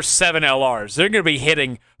be year 7 LRs. They're going to be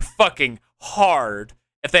hitting fucking hard.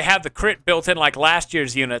 If they have the crit built in like last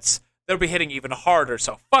year's units, they'll be hitting even harder.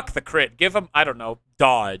 So fuck the crit. Give them, I don't know,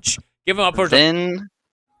 dodge. Give them upwards Then...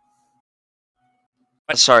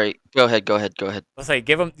 Sorry, go ahead. let's say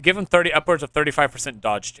give them 30 upwards of 35%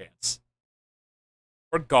 dodge chance.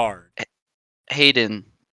 Or guard. Hayden,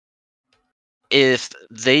 if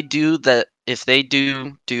they do that,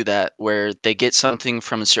 where they get something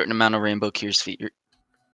from a certain amount of Rainbow Key Spheres,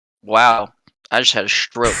 wow, I just had a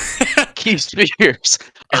stroke. Key Spheres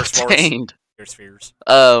obtained. Spheres.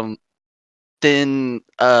 Then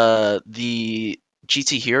the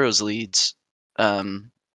GT Heroes leads,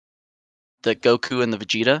 the Goku and the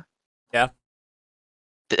Vegeta. Yeah.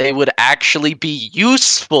 They would actually be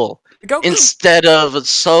useful Goku, instead of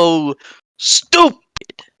so stupid.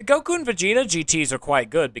 Goku and Vegeta GTs are quite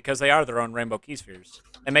good because they are their own Rainbow Key Spheres.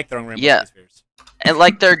 They make their own Rainbow Key Spheres. And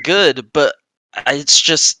like they're good, but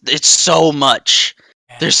it's so much.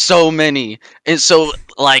 There's so many. And so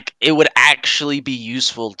like it would actually be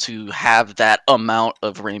useful to have that amount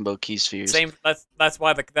of Rainbow Key Spheres. Same that's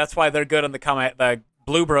why they're good on the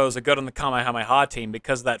Blue Bros are good on the Kamehameha team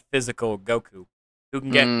because of that physical Goku who can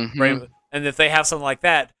get Rainbow. And if they have something like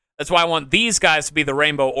that, that's why I want these guys to be the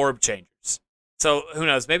Rainbow Orb Changers. So who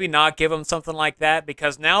knows? Maybe not give them something like that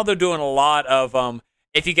because now they're doing a lot of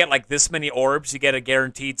if you get like this many orbs, you get a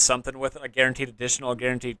guaranteed something with it, a guaranteed additional, a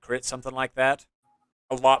guaranteed crit, something like that.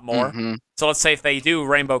 A lot more. So let's say if they do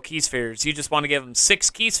Rainbow Key Spheres, you just want to give them 6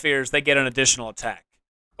 Key Spheres, they get an additional attack.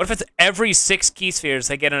 What if it's every 6 Key Spheres,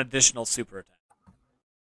 they get an additional super attack?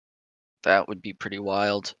 That would be pretty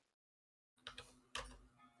wild.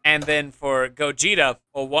 And then for Gogeta,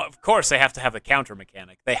 well, of course they have to have the counter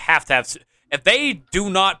mechanic. They have to have... If they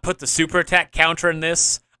do not put the super attack counter in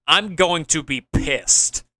this, I'm going to be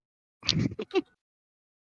pissed.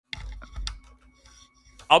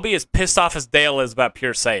 I'll be as pissed off as Dale is about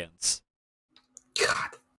Pure Saiyans. God.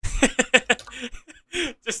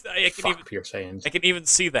 Just Fuck Pure Saiyans. I can even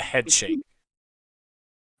see the head shake.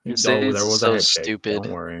 There was so a head stupid. Shake.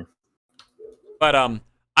 Don't worry. But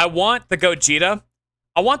I want the Gogeta.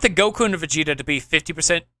 I want the Goku and the Vegeta to be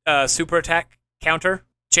 50% super attack counter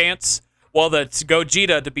chance, while the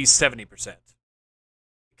Gogeta to be 70%.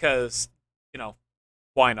 Because, you know,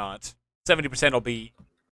 why not? 70% will be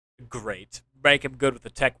great. Make him good with the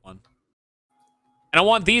tech one. And I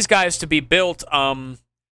want these guys to be built kind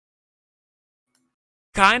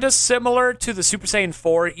of similar to the Super Saiyan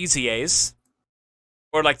 4 EZAs.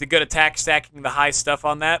 Or like the good attack stacking, the high stuff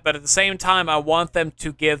on that. But at the same time, I want them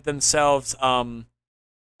to give themselves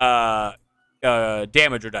damage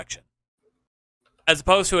reduction. As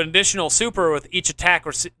opposed to an additional super with each attack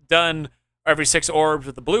done every 6 orbs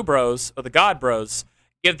with the Blue Bros, or the God Bros.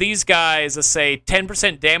 Give these guys, let's say,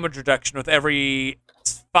 10% damage reduction with every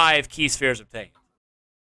 5 Key Spheres obtained.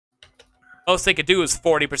 Most they could do is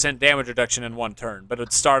 40% damage reduction in one turn, but it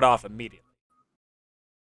would start off immediately.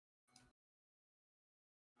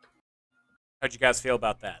 How'd you guys feel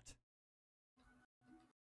about that?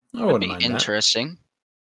 I Would wouldn't be mind that. interesting.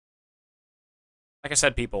 Like I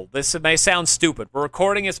said, people, this may sound stupid. We're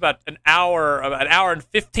recording this about an hour and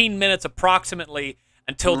 15 minutes approximately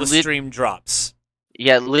until the stream drops.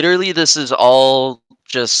 Yeah, literally, this is all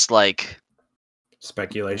just like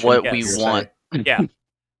Speculation. what Yes. we want. Yeah,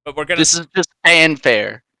 but we're gonna. This is just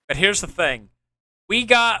fanfare. But here's the thing: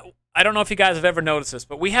 I don't know if you guys have ever noticed this,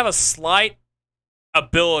 but we have a slight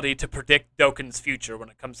ability to predict Dokkan's future when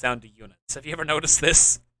it comes down to units. Have you ever noticed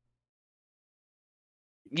this?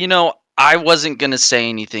 You know, I wasn't gonna say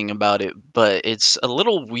anything about it, but it's a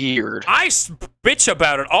little weird. I bitch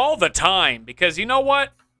about it all the time because you know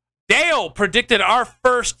what? Dale predicted our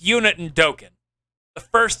first unit in Dokkan. The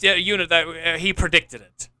first unit that he predicted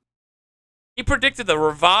it. He predicted the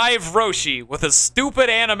Revive Roshi with a stupid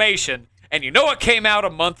animation, and you know what came out a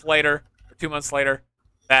month later, or 2 months later?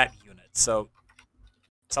 That unit. So,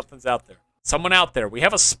 something's out there. Someone out there. We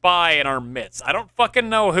have a spy in our midst. I don't fucking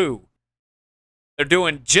know who. They're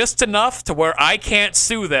doing just enough to where I can't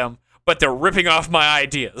sue them, but they're ripping off my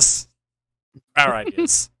ideas. Our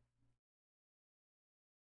ideas.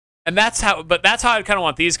 And that's how I kind of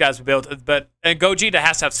want these guys to build. And Gogeta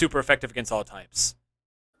has to have super effective against all types.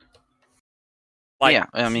 Like, yeah,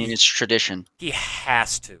 I mean, it's tradition. He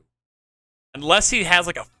has to. Unless he has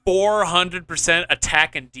like a 400%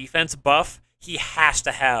 attack and defense buff, he has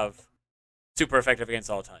to have super effective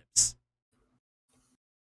against all types.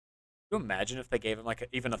 Can you imagine if they gave him like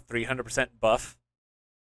even a 300% buff?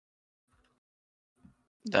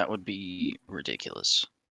 That would be ridiculous.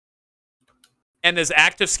 And his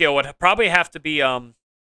active skill would probably have to be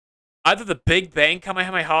Either the Big Bang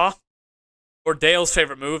Kamehameha or Dale's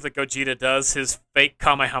favorite move that Gogeta does, his fake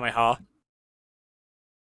Kamehameha.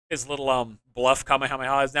 His little bluff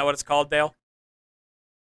Kamehameha. Isn't that what it's called, Dale?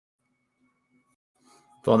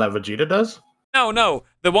 The one that Vegeta does? No.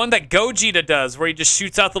 The one that Gogeta does, where he just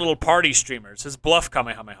shoots out the little party streamers. His bluff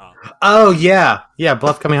Kamehameha. Oh, yeah. Yeah,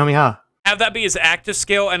 Bluff Kamehameha. Have that be his active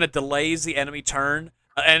skill, and it delays the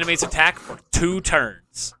enemy's attack for 2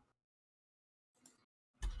 turns.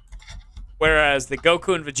 Whereas the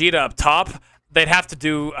Goku and Vegeta up top, they'd have to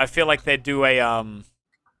do. I feel like they'd do a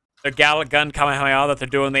their Gallic Gun Kamehameha that they're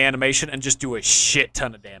doing the animation and just do a shit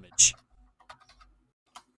ton of damage.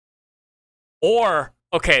 Or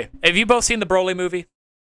okay, have you both seen the Broly movie?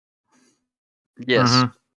 Yes.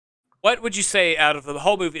 Mhm. What would you say out of the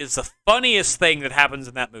whole movie is the funniest thing that happens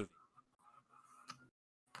in that movie?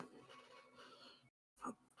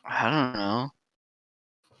 I don't know.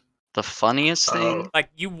 The funniest thing? Like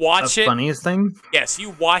you watch The it. funniest thing? Yes,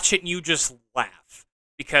 you watch it and you just laugh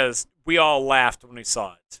because we all laughed when we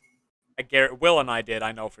saw it. Will and I did.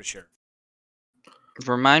 I know for sure.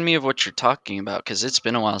 Remind me of what you're talking about, because it's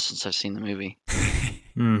been a while since I've seen the movie.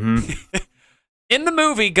 Mm-hmm. In the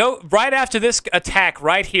movie, go right after this attack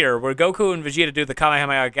right here, where Goku and Vegeta do the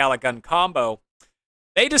Kamehameha Gallic Gun combo,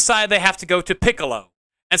 they decide they have to go to Piccolo.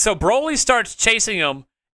 And so Broly starts chasing them,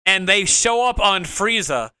 and they show up on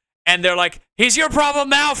Frieza, and they're like, "He's your problem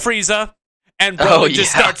now, Frieza." And Broly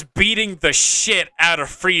just starts beating the shit out of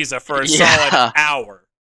Frieza for a solid hour.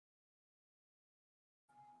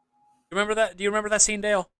 You remember that? Do you remember that scene,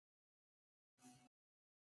 Dale?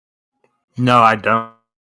 No, I don't.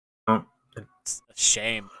 It's a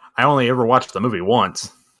shame. I only ever watched the movie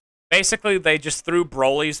once. Basically, they just threw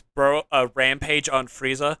Broly's rampage on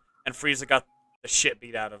Frieza, and Frieza got the shit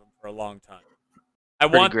beat out of him for a long time.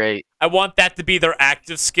 Great. I want that to be their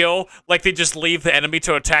active skill. Like they just leave the enemy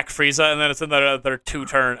to attack Frieza, and then it's in their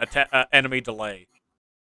 2-turn enemy delay.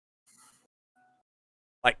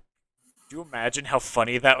 Like, do you imagine how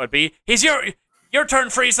funny that would be? He's your turn,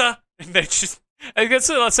 Frieza. And they just, I guess,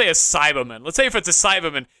 let's say a Cyberman. Let's say if it's a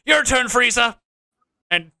Cyberman, your turn, Frieza.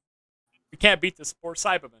 And we can't beat this poor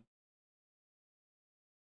Cyberman.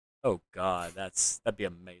 Oh God, that'd be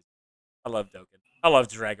amazing. I love Dokkan. I love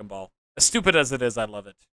Dragon Ball. As stupid as it is, I love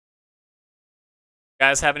it.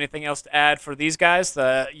 Guys, have anything else to add for these guys?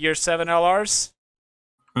 The Year 7 LRs?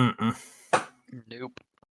 Mm-mm. Nope.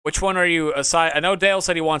 Which one are you aside? I know Dale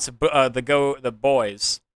said he wants the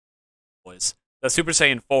boys, the Super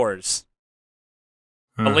Saiyan 4s.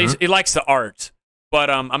 At least he likes the art, but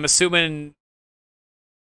I'm assuming.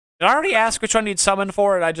 Did I already ask which one you'd summon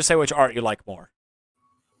for? Or did I just say which art you like more?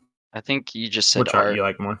 I think you just said Which art you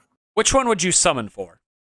like more? Which one would you summon for?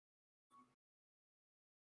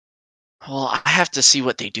 Well, I have to see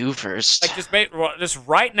what they do first. Like just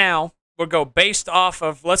right now, we'll go based off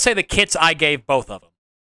of, let's say, the kits I gave both of them.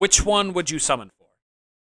 Which one would you summon for?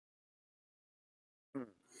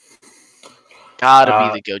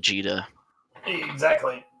 Gotta be the Gogeta.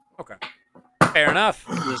 Exactly. Okay. Fair enough.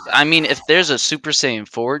 I mean, if there's a Super Saiyan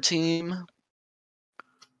 4 team...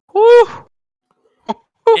 Woo!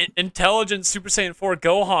 Intelligent Super Saiyan 4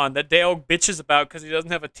 Gohan that Dale bitches about because he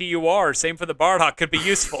doesn't have a TUR. Same for the Bardock. Could be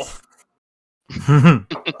useful.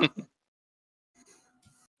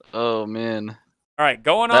 Oh, man. All right,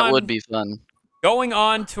 That would be fun. Going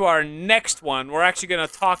on to our next one, we're actually going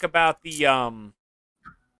to talk about the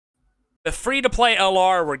free-to-play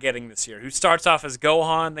LR we're getting this year, who starts off as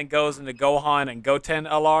Gohan, then goes into Gohan and Goten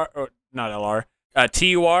LR, or not LR,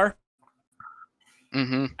 TUR.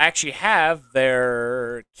 Mm-hmm. Actually have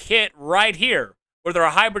their kit right here, where they're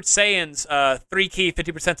a hybrid Saiyans, 3-key,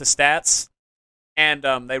 50% of stats, and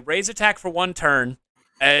they raise attack for 1 turn.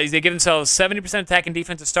 They give themselves 70% attack and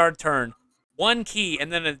defense to start a turn, 1 key,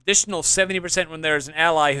 and then an additional 70% when there's an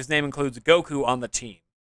ally whose name includes Goku on the team.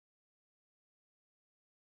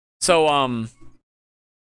 So,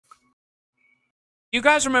 you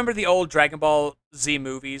guys remember the old Dragon Ball Z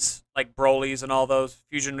movies, like Broly's and all those,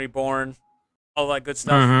 Fusion Reborn, all that good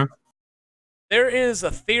stuff? Mm-hmm. There is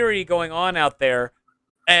a theory going on out there.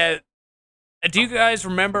 Do you guys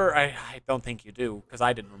remember? I don't think you do, because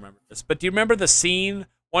I didn't remember this. But do you remember the scene,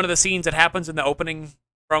 one of the scenes that happens in the opening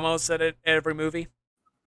promos at every movie?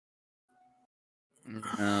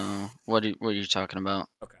 No. What are you talking about?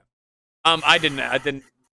 Okay. I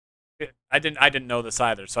didn't know this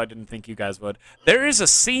either, so I didn't think you guys would. There is a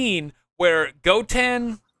scene where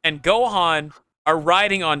Goten and Gohan are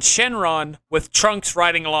riding on Shenron with Trunks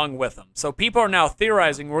riding along with them. So people are now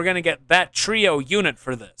theorizing we're going to get that trio unit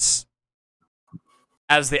for this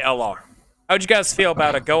as the LR. How'd you guys feel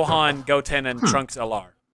about a Gohan, Goten, and Trunks LR?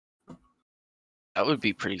 That would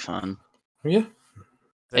be pretty fun. Yeah.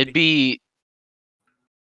 It'd be.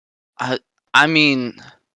 I mean,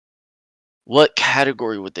 what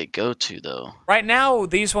category would they go to though? Right now,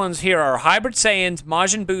 these ones here are Hybrid Saiyans,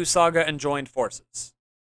 Majin Buu Saga, and Joined Forces.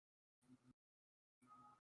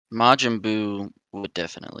 Majin Buu would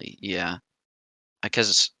definitely, yeah,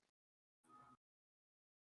 because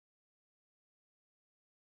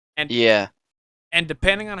And yeah, and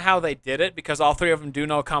depending on how they did it, because all three of them do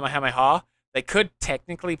know Kamehameha, they could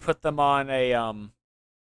technically put them on a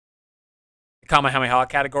Kamehameha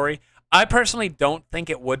category. I personally don't think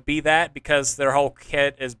it would be that because their whole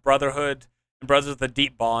kit is brotherhood and brothers with a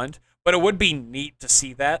deep bond. But it would be neat to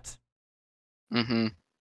see that. mm-hmm.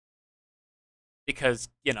 Because,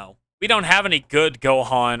 you know, we don't have any good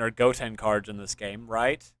Gohan or Goten cards in this game,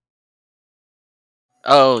 right?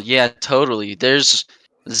 Oh yeah, totally. There's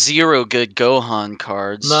 0 good Gohan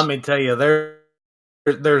cards. Let me tell you,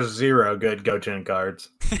 there's 0 good Goten cards.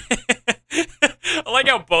 I like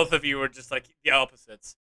how both of you were just like the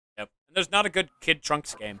opposites. Yep. And there's not a good Kid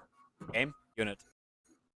Trunks unit.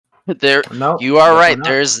 There, No, you are right. not.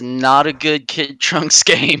 There's not a good Kid Trunks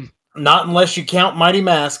game. Not unless you count Mighty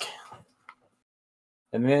Mask.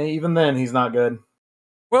 And then, even then, he's not good.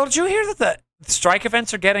 Well, did you hear that the strike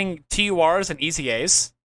events are getting TURs and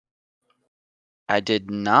EZAs? I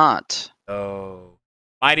did not. Oh.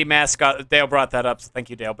 Mighty Mask Dale brought that up, so thank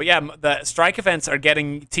you, Dale. But yeah, the strike events are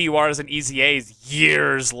getting TURs and EZAs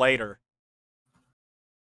years later.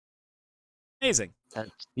 Amazing.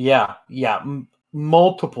 Yeah.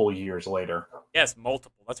 Multiple years later. Yes,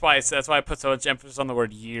 multiple. That's why I put so much emphasis on the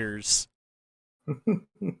word years.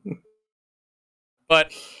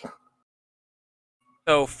 But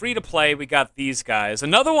so free to play, we got these guys.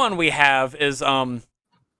 Another one we have is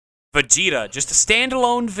Vegeta, just a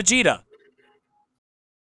standalone Vegeta.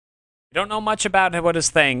 We don't know much about what his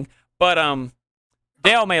thing, but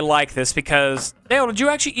Dale may like this because Dale, did you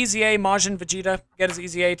actually EZA Majin Vegeta? Get his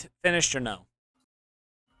EZA finished or no?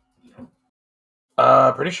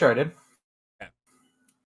 Pretty sure I did.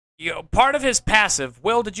 Okay. Part of his passive.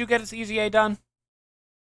 Will, did you get his EZA done,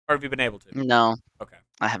 or have you been able to? No. Okay.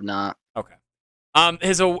 I have not. Okay.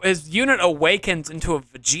 His unit awakens into a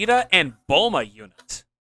Vegeta and Bulma unit,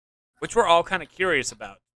 which we're all kind of curious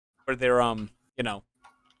about. Where they're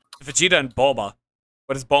Vegeta and Bulma.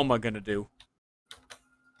 What is Bulma gonna do?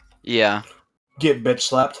 Yeah. Get bitch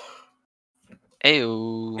slapped.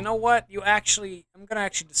 Ayo. You know what? I'm gonna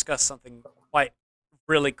actually discuss something quite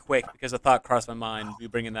really quick because a thought crossed my mind. You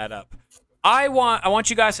bringing that up. I want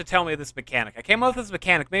you guys to tell me this mechanic. I came up with this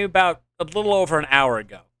mechanic maybe about a little over an hour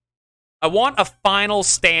ago. I want a final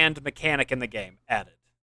stand mechanic in the game added.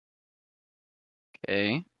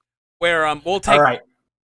 Okay. Where we'll take. All right.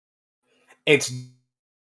 It's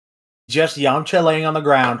just Yamcha laying on the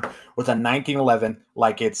ground with a 1911,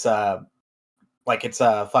 like it's a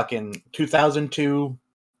fucking 2002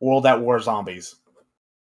 World at War Zombies.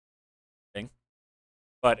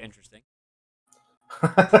 But interesting.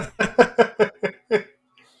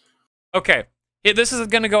 Okay, this is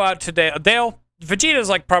going to go out today. Dale, Vegeta is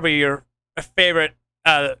like probably your favorite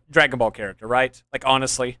Dragon Ball character, right? Like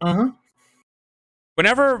honestly. Mm-hmm.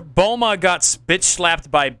 Whenever Bulma got bitch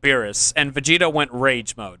slapped by Beerus and Vegeta went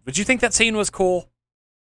rage mode, would you think that scene was cool?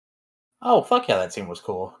 Oh, fuck yeah, that scene was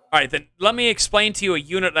cool. All right, then let me explain to you a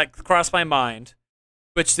unit that crossed my mind,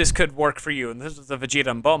 which this could work for you. And this is the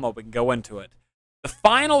Vegeta and Bulma. We can go into it. The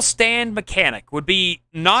final stand mechanic would be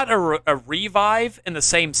not a revive in the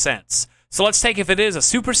same sense. So let's take if it is a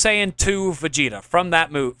Super Saiyan 2 Vegeta from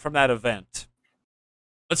that event.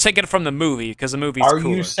 Let's take it from the movie because the movie's Are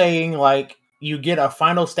cooler. you saying like you get a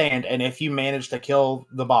final stand and if you manage to kill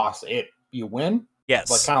the boss, you win?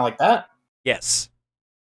 Yes. Like kind of like that? Yes.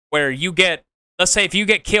 Where you get, let's say if you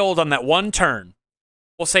get killed on that one turn,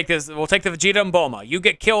 we'll take the Vegeta and Bulma. You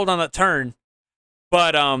get killed on that turn,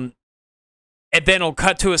 but and then it'll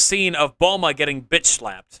cut to a scene of Bulma getting bitch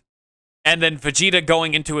slapped. And then Vegeta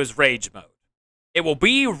going into his rage mode. It will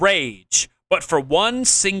be rage, but for one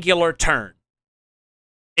singular turn.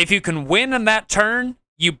 If you can win on that turn,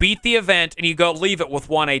 you beat the event and you go leave it with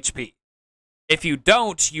 1 HP. If you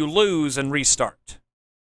don't, you lose and restart.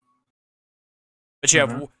 But you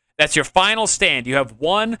have that's your final stand. You have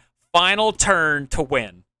one final turn to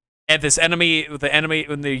win. And this when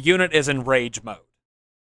the unit is in rage mode.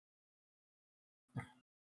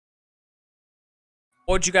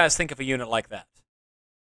 What would you guys think of a unit like that?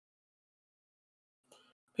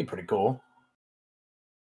 Be pretty cool.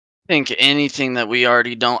 I think anything that we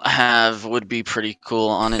already don't have would be pretty cool,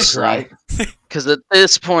 honestly. Right. Because at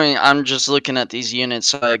this point, I'm just looking at these units,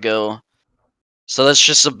 so I go, So that's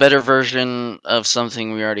just a better version of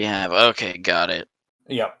something we already have. Okay, got it.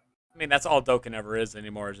 Yep. I mean, that's all Dokkan ever is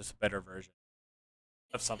anymore. Is just a better version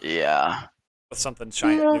of something. Yeah. With something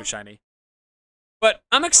shiny, new shiny. But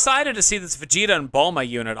I'm excited to see this Vegeta and Bulma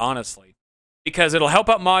unit, honestly, because it'll help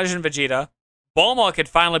out Majin Vegeta. Bulma could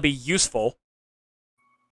finally be useful.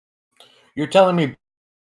 You're telling me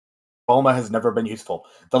Bulma has never been useful?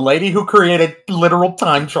 The lady who created literal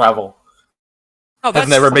time travel has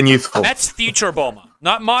never been useful. That's future Bulma,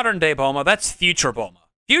 not modern day Bulma. That's future Bulma.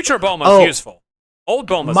 Future Bulma's useful. Old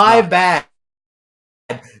Bulma's my not. bad.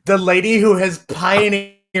 The lady who has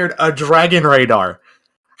pioneered a dragon radar,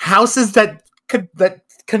 houses that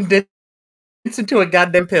condense into a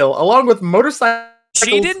goddamn pill, along with motorcycles.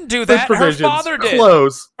 She didn't do that. Her father did.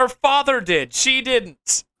 Clothes. Her father did. She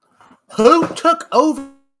didn't. Who took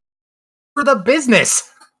over the business?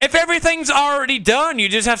 If everything's already done, you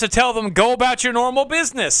just have to tell them, go about your normal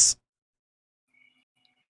business.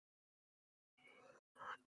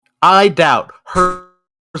 I doubt her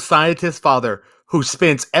scientist father, who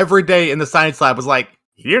spends every day in the science lab, was like,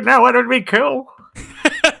 you know what would be cool?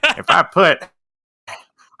 If I put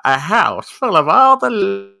a house full of all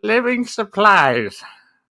the living supplies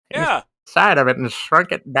inside of it and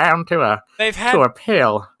shrunk it down to a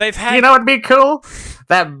pill. You know what'd be cool?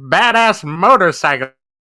 That badass motorcycle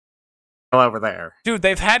over there. Dude,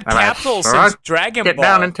 they've had capsules since Dragon Ball. Get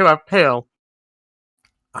down into a pill.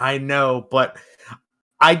 I know, but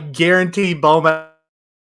I guarantee Bulma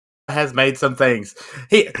has made some things.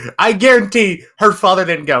 I guarantee her father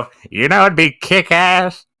didn't go, you know it'd be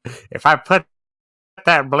kick-ass if I put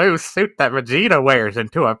that blue suit that Vegeta wears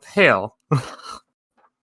into a pill. Let's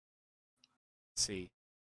see.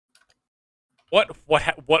 What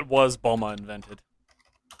was Bulma invented?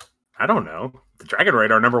 I don't know. The Dragon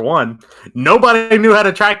Radar #1. Nobody knew how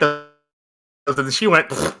to track those, and she went,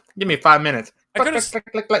 give me 5 minutes.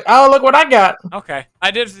 Oh, look what I got. Okay.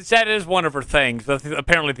 That is one of her things.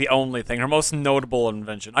 Apparently the only thing. Her most notable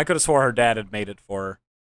invention. I could have swore her dad had made it for her.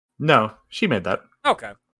 No, she made that.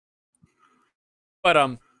 Okay.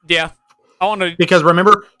 But, yeah. I want to... Because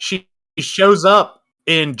remember, she shows up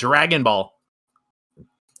in Dragon Ball.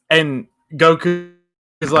 And Goku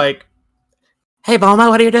is like, hey, Bulma,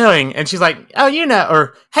 what are you doing? And she's like, oh, you know,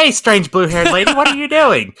 or, hey, strange blue-haired lady, what are you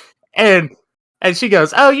doing? And she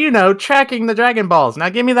goes, oh, you know, tracking the Dragon Balls. Now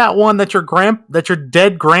give me that one that your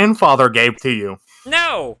dead grandfather gave to you.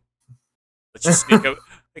 No! Let's just sneak up.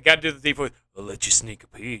 I gotta do the deep voice. I'll let you sneak a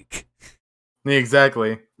peek.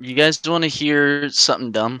 Exactly. You guys want to hear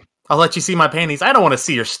something dumb? I'll let you see my panties. I don't want to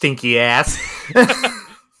see your stinky ass.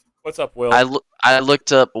 What's up, Will? I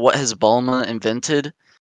looked up what has Bulma invented,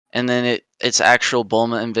 and then it's actual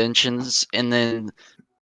Bulma inventions, and then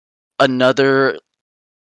another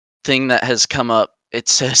thing that has come up. It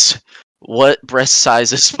says, "What breast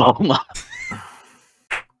size is Bulma?"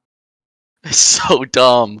 It's so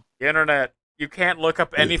dumb. The internet. You can't look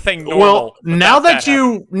up anything normal. Well, now that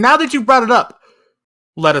you brought it up,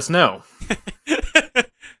 let us know.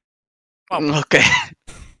 Okay.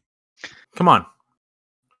 Come on.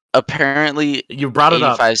 Apparently, you brought it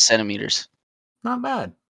up. 85 centimeters. Not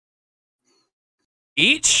bad.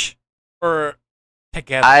 Each or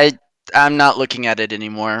together? I'm not looking at it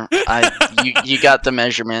anymore. You got the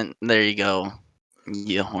measurement. There you go.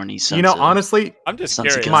 You horny son. You know, honestly, I'm just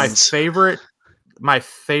curious. My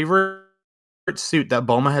favorite suit that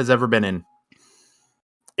Bulma has ever been in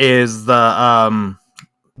is the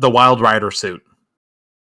Wild Rider suit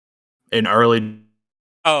in early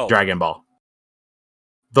Dragon Ball.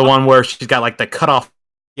 The one where she's got like the cut off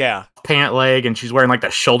pant leg and she's wearing like the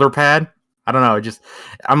shoulder pad. I don't know.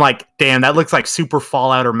 I'm like, damn, that looks like Super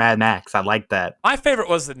Fallout or Mad Max. I like that. My favorite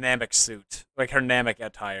was the Namek suit, like her Namek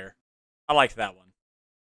attire. I liked that one.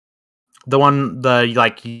 The one, the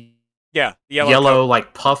yellow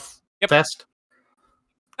like puff vest.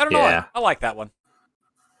 I don't know. I like that one.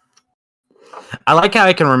 I like how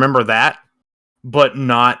I can remember that, but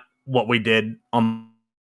not what we did on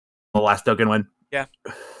the last Dokkan one. Yeah.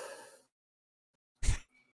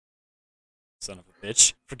 Son of a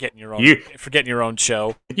bitch. Forgetting your own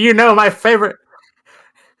show. You know my favorite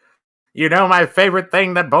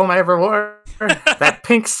thing that Bulma ever wore? That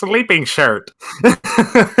pink sleeping shirt.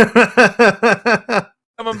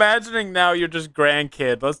 I'm imagining now you're just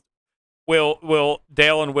grandkid.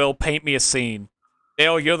 Dale and Will paint me a scene.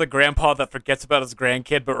 Dale, you're the grandpa that forgets about his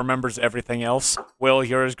grandkid but remembers everything else. Will,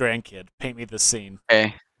 you're his grandkid. Paint me this scene.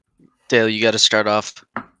 Okay. Dale, you got to start off.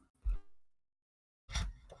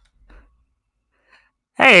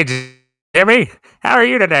 Hey, Jimmy. How are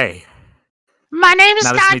you today? My name is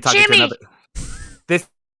not Jimmy. This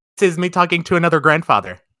is me talking to another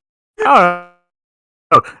grandfather. Oh,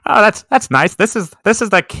 that's nice. This is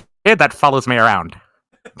the kid that follows me around.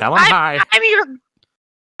 Tell him hi.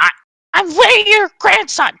 I'm way your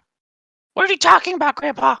grandson. What are you talking about,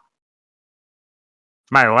 Grandpa?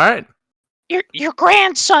 My what? Your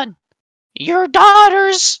grandson. Your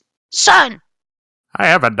daughter's son. I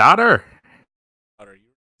have a daughter.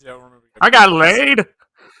 Don't remember your I got laid.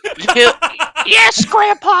 Yes,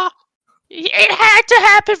 Grandpa. It had to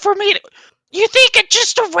happen for me. You think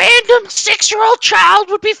just a random 6-year-old child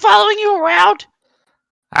would be following you around?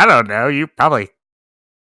 I don't know. You probably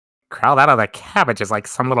crawled out of the cabbages like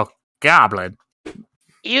some little goblin.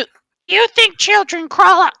 You think children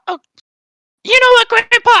crawl out? Oh, you know what,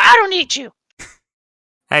 Grandpa? I don't need you.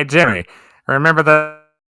 Hey, Jimmy, remember the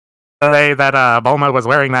day that Bulma was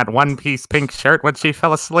wearing that one-piece pink shirt when she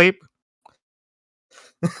fell asleep?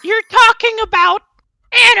 You're talking about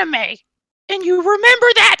anime, and you remember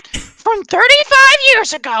that from 35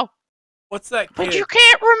 years ago. What's that kid? But you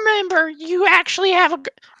can't remember. You actually have a.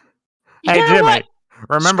 You Hey, know Jimmy, what?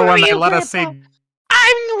 remember Screw when they you, let us see Grandpa.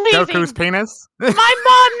 I'm leaving. Goku's penis? My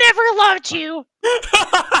mom never loved you.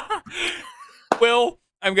 Will,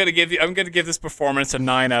 I'm gonna give this performance a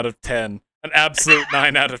 9 out of 10. An absolute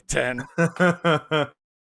 9 out of 10. We're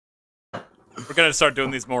gonna start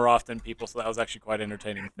doing these more often, people, so that was actually quite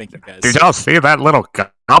entertaining. Thank you, guys. Did y'all see that little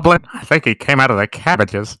goblin? I think he came out of the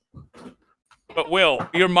cabbages. But Will,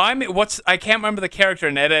 you remind me, I can't remember the character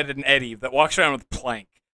in Ed, Ed, and Eddie that walks around with Plank.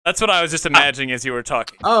 That's what I was just imagining as you were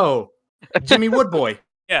talking. Oh, Jimmy Woodboy.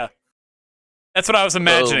 Yeah. That's what I was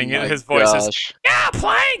imagining. Oh my His voice is, gosh. yeah,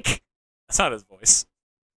 Plank! That's not his voice.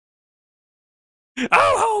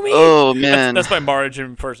 Oh, homie! Oh man. That's my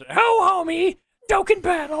margin person. Oh, homie! Dokkan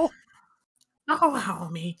battle! Oh,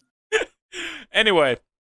 homie. Anyway.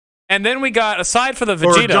 And then we got, aside for the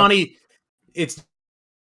Or Vegeta... Johnny. It's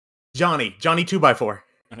Johnny 2x4.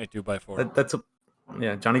 Johnny 2x4. That's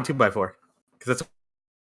Johnny 2x4. Because that's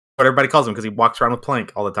what everybody calls him, because he walks around with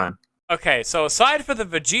Plank all the time. Okay, so aside for the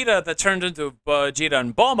Vegeta that turned into Vegeta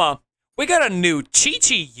and Bulma, we got a new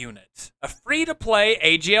Chi-Chi unit. A free-to-play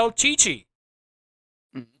AGL Chi-Chi.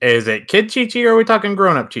 Is it Kid Chi-Chi or are we talking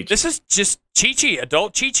grown-up Chi-Chi? This is just Chi-Chi,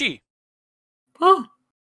 adult Chi-Chi. Huh.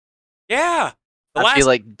 Yeah. I feel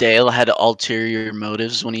like Dale had ulterior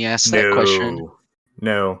motives when he asked that question.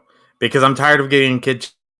 No. Because I'm tired of getting Kid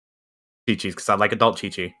Chi-Chis, because I like adult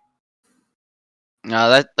Chi-Chi.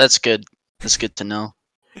 No, that's good. That's good to know.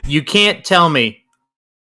 You can't tell me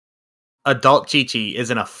adult Chi-Chi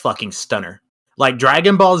isn't a fucking stunner. Like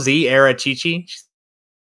Dragon Ball Z era Chi-Chi, she's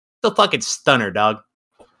a fucking stunner, dog.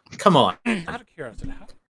 Come on. Out of curiosity, how?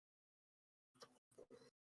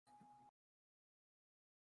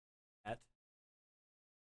 At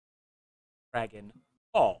Dragon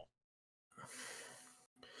Ball.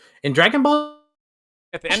 In Dragon Ball,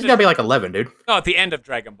 At the she's end gotta of, be like 11, dude. no, at the end of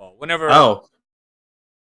Dragon Ball. Whenever Oh.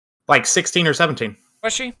 Like 16 or 17.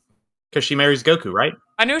 was she? Because she marries Goku, right?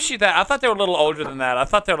 I knew I thought they were a little older than that. I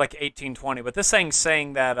thought they were like 18, 20, but this thing's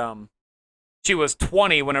saying that she was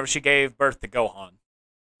 20 whenever she gave birth to Gohan.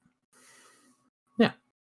 Yeah.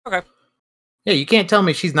 Okay. Yeah, you can't tell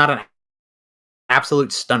me she's not an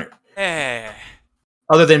absolute stunner. Eh.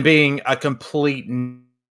 Other than being a complete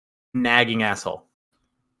nagging asshole.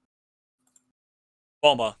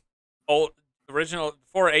 Bulma. Old original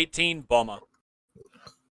 418 Bulma.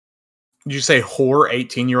 Did you say whore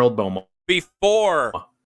 18-year-old Bulma? Before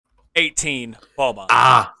 18 Bulma.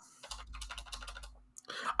 Ah.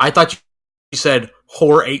 I thought you said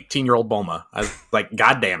whore 18-year-old Bulma. I was like,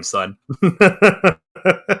 goddamn, son.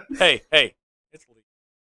 Hey. It's legal.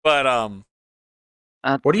 But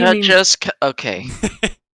What do you mean? Okay.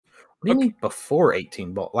 What do you mean before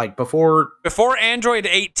 18 Bulma? Like before Android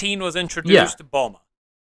 18 was introduced to Bulma.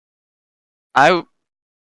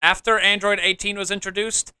 After Android 18 was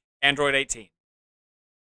introduced, Android 18.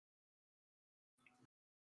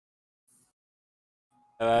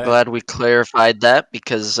 Glad we clarified that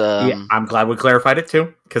because yeah, I'm glad we clarified it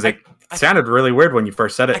too, because it sounded really weird when you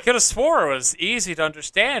first said I it. could have swore it was easy to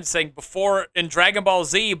understand, saying before in Dragon Ball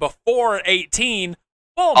Z, before 18,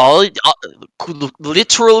 Bulma.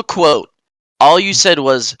 Literal quote. All you said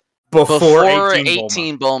was Before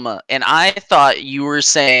 18 Bulma, and I thought you were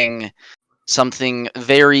saying something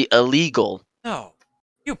very illegal. No,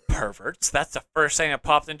 you perverts. That's the first thing that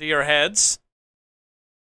popped into your heads.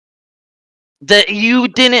 That you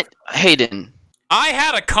didn't, Hayden. I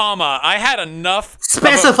had a comma. I had enough.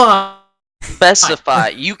 Specify.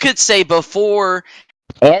 You could say before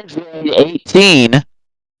Android 18.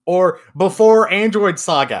 Or before Android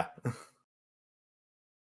Saga.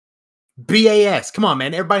 BAS. Come on,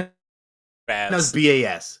 man. Everybody knows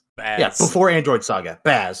BAS. Baz. Yeah, before Android Saga.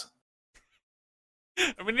 Baz.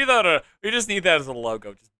 We need that. We just need that as a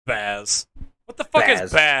logo. Just Baz. What the fuck is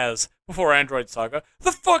Baz. Baz before Android Saga?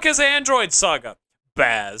 The fuck is Android Saga?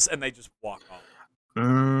 Baz, and they just walk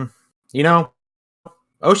off. You know,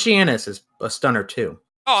 Oceanus is a stunner too.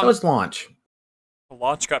 Oh, So is Launch. the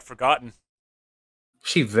launch got forgotten.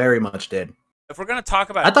 She very much did. If we're gonna talk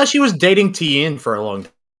about I thought she was dating Tien for a long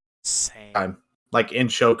same. time, like in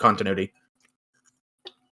show continuity.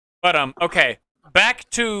 But okay. Back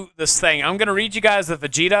to this thing. I'm gonna read you guys the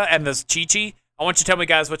Vegeta and this Chi-Chi. I want you to tell me,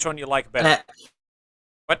 guys, which one you like better.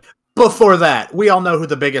 What? Before that, we all know who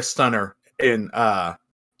the biggest stunner in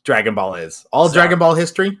Dragon Ball is. All Zar- Dragon Ball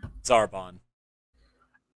history? Zarbon.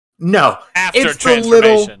 No. After It's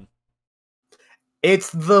transformation. It's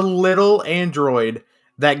the little android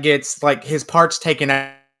that gets like his parts taken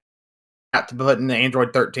out to put in the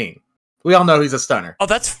Android 13. We all know he's a stunner. Oh,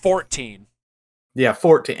 that's 14. Yeah,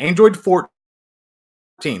 14. Android 14.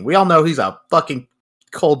 We all know he's a fucking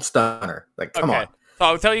cold stunner. Like, come on. So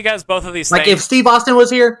I'll tell you guys both of these Like, things. if Steve Austin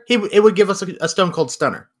was here, it would give us a stone cold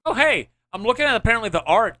stunner. Oh, hey. I'm looking at apparently the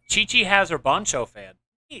art. Chi-Chi has her Bancho fan.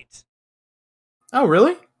 Neat. Oh,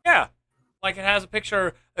 really? Yeah. Like it has a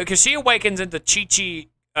picture, because she awakens into Chi-Chi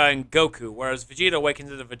and Goku, whereas Vegeta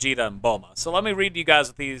awakens into Vegeta and Bulma. So let me read you guys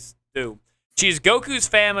what these do. She's Goku's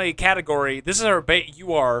family category. This is her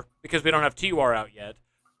UR, because we don't have TUR out yet.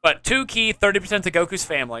 But 2 key, 30% to Goku's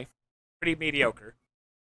family. Pretty mediocre.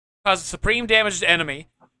 Causes supreme damage to enemy.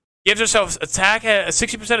 Gives herself attack, a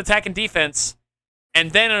 60% attack and defense.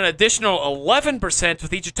 And then an additional 11%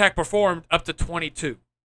 with each attack performed up to 22.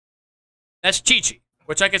 That's Chi-Chi,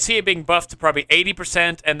 which I could see it being buffed to probably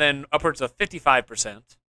 80% and then upwards of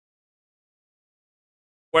 55%.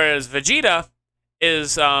 Whereas Vegeta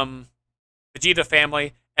is Vegeta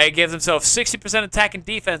family. And it gives himself 60% attack and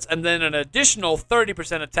defense and then an additional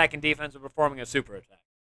 30% attack and defense when performing a super attack.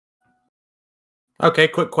 Okay,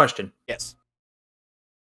 quick question. Yes.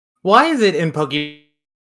 Why is it in Pokemon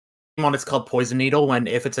it's called Poison Needle when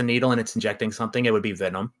if it's a needle and it's injecting something, it would be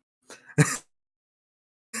Venom?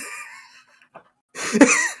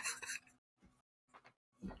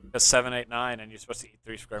 Because 7, 8, 9, and you're supposed to eat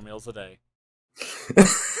 3 square meals a day.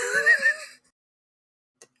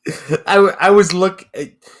 I was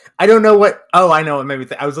I don't know what. Oh, I know what made me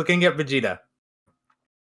think. I was looking at Vegeta,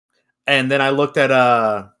 and then I looked at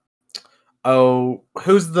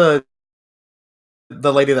who's the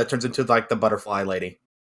lady that turns into like the butterfly lady?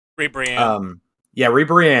 Rebrian. Yeah,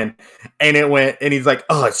 Rebrian, and it went, and he's like,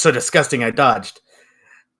 oh, it's so disgusting. I dodged,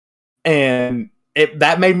 and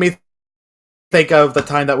that made me think of the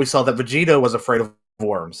time that we saw that Vegeta was afraid of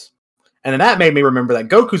worms. And then that made me remember that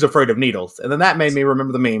Goku's afraid of needles. And then that made me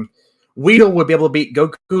remember the meme. Weedle would be able to beat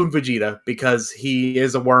Goku and Vegeta because he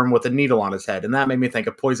is a worm with a needle on his head. And that made me think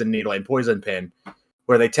of Poison Needle and Poison Pin,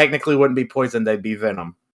 where they technically wouldn't be poison, they'd be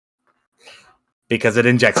venom. Because it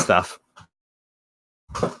injects stuff.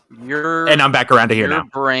 And I'm back around to here now. Your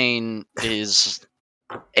brain is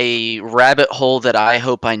a rabbit hole that I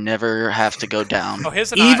hope I never have to go down. Oh,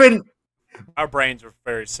 his and Even our brains are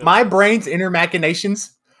very similar. My brain's inner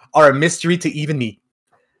machinations are a mystery to even me.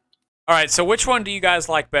 All right, so which one do you guys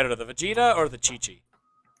like better, the Vegeta or the Chi-Chi?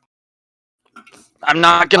 I'm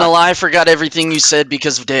not gonna lie, I forgot everything you said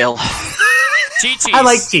because of Dale. Chi-Chi. I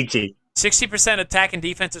like Chi-Chi. 60% attack and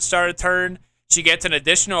defense at start of turn. She gets an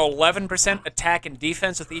additional 11% attack and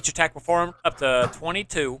defense with each attack performed up to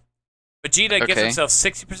 22. Vegeta gives himself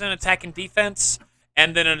 60% attack and defense,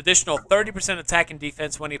 and then an additional 30% attack and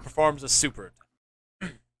defense when he performs a super attack.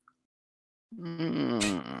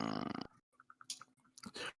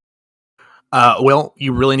 Well,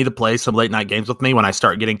 you really need to play some late night games with me when I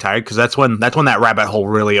start getting tired, because that's when that rabbit hole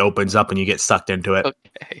really opens up and you get sucked into it.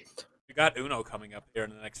 Okay. We got Uno coming up here in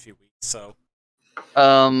the next few weeks, so.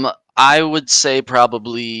 I would say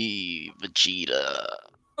probably Vegeta.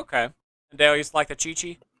 Okay. And Dale, you like the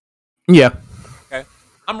Chi-Chi? Yeah. Okay.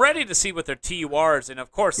 I'm ready to see what their TURs, and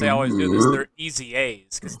of course they always do this, their Easy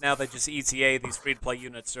A's, because now they just Easy A these free-to-play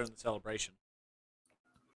units during the celebration.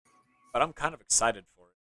 But I'm kind of excited for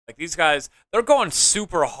it. Like, these guys, they're going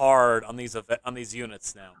super hard on these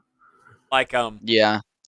units now. Like, Yeah.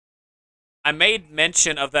 I made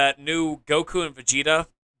mention of that new Goku and Vegeta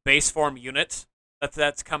base form unit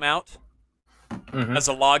that's come out as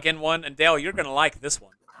a login one. And Dale, you're going to like this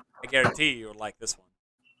one. I guarantee you'll like this one.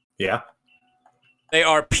 Yeah. They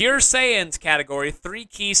are Pure Saiyans category, 3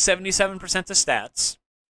 key, 77% to stats.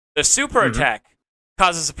 The super attack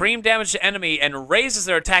causes supreme damage to enemy and raises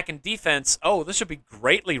their attack and defense. Oh, this should be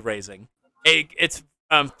greatly raising. It's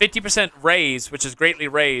 50% raise, which is greatly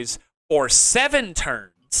raise, for 7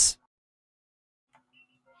 turns.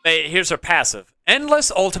 Here's her passive.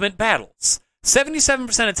 Endless ultimate battles.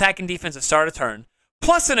 77% attack and defense at start of turn,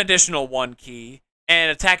 plus an additional 1 key,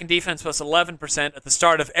 and attack and defense plus 11% at the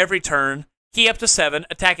start of every turn, key up to 7,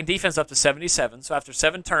 attack and defense up to 77. So after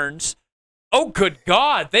 7 turns, oh good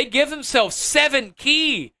God, they give themselves 7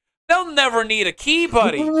 key. They'll never need a key,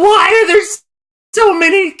 buddy. Why are there so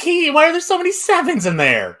many Why are there so many 7s in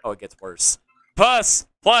there? Oh, it gets worse. Plus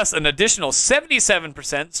an additional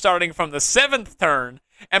 77% starting from the 7th turn,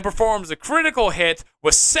 and performs a critical hit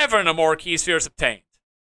with 7 or more key spheres obtained.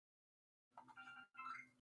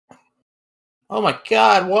 Oh my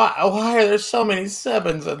God! Why are there so many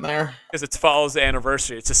 7s in there? Because it follows the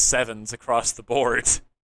anniversary. It's just 7s across the board.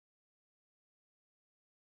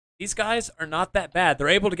 These guys are not that bad. They're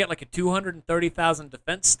able to get like a 230,000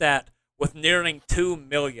 defense stat with nearing 2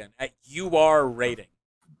 million at UR rating.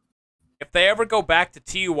 If they ever go back to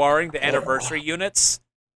TURing the anniversary units,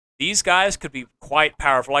 these guys could be quite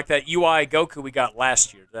powerful. Like that UI Goku we got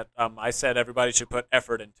last year that I said everybody should put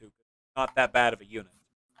effort into. Not that bad of a unit.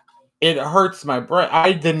 It hurts my brain.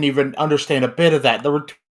 I didn't even understand a bit of that. There were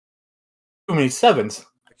too many 7s.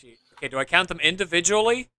 Actually, okay, do I count them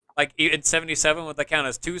individually? Like in 77, would that count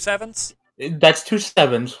as 2 7s? That's 2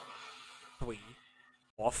 7s. 3,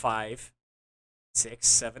 4, 5, 6,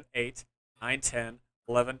 7, 8, 9, 10,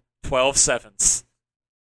 11, 12 7s.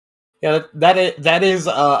 Yeah, that is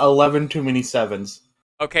 11 too many 7s.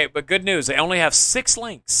 Okay, but good news. They only have 6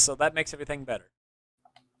 links, so that makes everything better.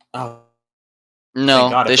 Oh. No,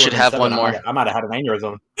 God, they if it should would've have been one 7, more. I might have had an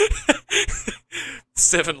aneurysm.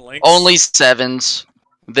 7 links. Only 7s.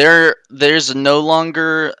 There's no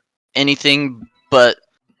longer anything but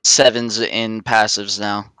 7s in passives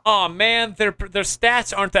now. Oh man, their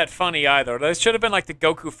stats aren't that funny either. They should have been like the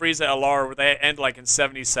Goku Frieza LR where they end like in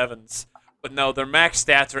 77s. But no, their max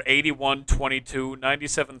stats are 81, 22,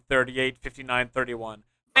 97, 38, 59, 31.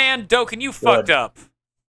 Man, Dokkan, you fucked up.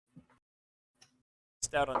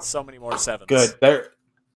 Missed out on so many more 7s. Good.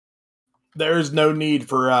 There's no need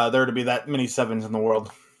for there to be that many 7s in the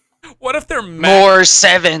world. What if their more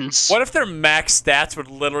 7s? What if their max stats were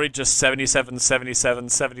literally just 77, 77,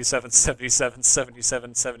 77, 77,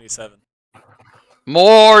 77, 77?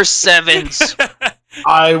 More 7s.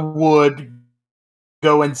 I would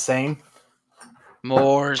go insane.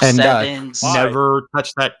 More And 7s. never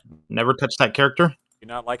touch that character. You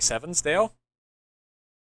not like 7s, Dale?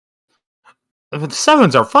 The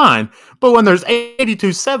 7s are fine, but when there's 82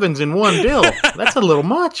 7s in one deal, that's a little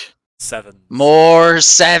much. 7s. More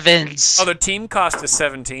 7s. Oh, their team cost is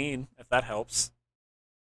 17, if that helps.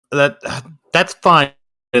 That's fine,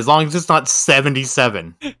 as long as it's not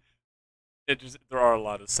 77. There are a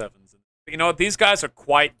lot of 7s. But you know what? These guys are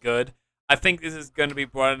quite good. I think this is going to be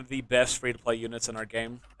one of the best free-to-play units in our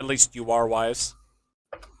game, at least UR-wise.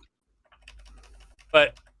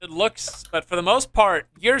 But for the most part,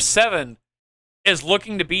 Year 7 is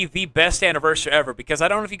looking to be the best anniversary ever, because I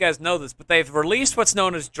don't know if you guys know this, but they've released what's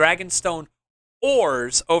known as Dragonstone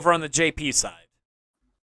ores over on the JP side.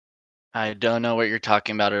 I don't know what you're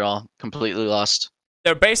talking about at all. Completely lost.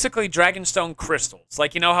 They're basically Dragonstone crystals.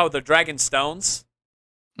 Like, you know how they're Dragon Stones?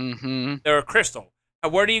 Mm-hmm. They're a crystal. Now,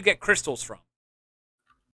 where do you get crystals from?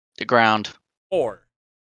 The ground. Ore.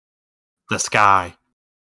 The sky.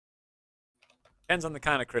 Depends on the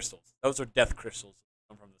kind of crystals. Those are death crystals that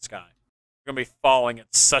come from the sky. They're going to be falling at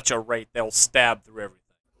such a rate they'll stab through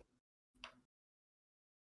everything.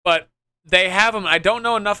 But they have them. I don't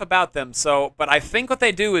know enough about them, but I think what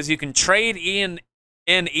they do is you can trade in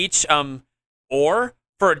each ore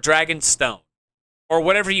for a dragon stone, or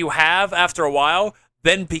whatever you have after a while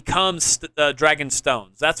then becomes dragon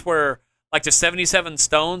stones. That's where like the 77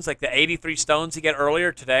 stones, like the 83 stones you get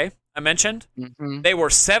earlier today, I mentioned, they were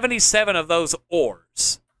 77 of those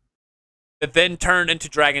ores that then turned into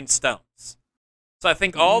dragon stones. So I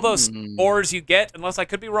think all those ores you get, unless I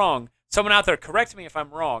could be wrong, someone out there correct me if I'm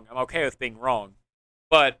wrong. I'm okay with being wrong.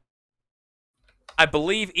 But I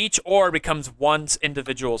believe each ore becomes one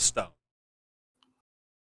individual stone.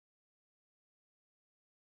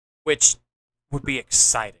 Which would be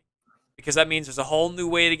exciting. Because that means there's a whole new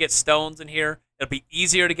way to get stones in here. It'll be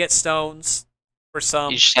easier to get stones for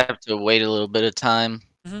some. You just have to wait a little bit of time.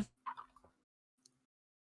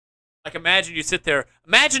 Like, imagine you sit there.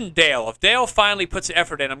 Imagine Dale. If Dale finally puts the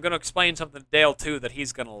effort in, I'm going to explain something to Dale, too, that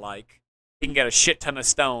he's going to like. He can get a shit ton of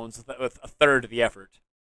stones with a third of the effort.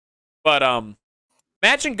 But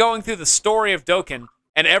imagine going through the story of Dokkan,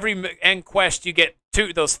 and every end quest you get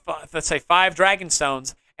let's say 5 dragon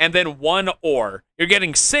stones, and then 1 ore. You're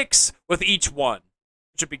getting 6 with each one,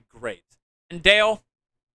 which would be great. And Dale,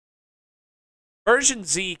 Version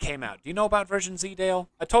Z came out. Do you know about Version Z, Dale?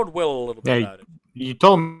 I told Will a little bit about it. You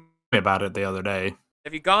told me about it the other day.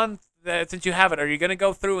 Have you gone since you have it, are you gonna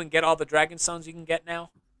go through and get all the Dragon Stones you can get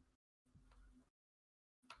now?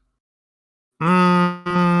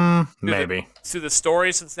 Maybe. Through the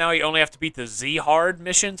story, since now you only have to beat the Z hard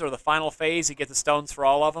missions or the final phase, you get the stones for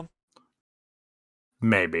all of them.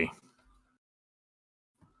 Maybe.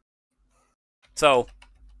 So,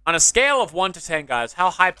 on a scale of 1 to 10, guys, how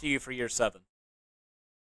hyped are you for year 7?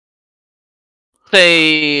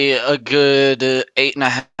 Say a good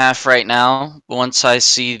 8.5 right now. Once I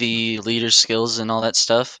see the leader skills and all that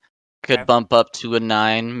stuff, could Okay. bump up to a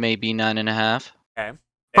 9, maybe 9.5. Okay.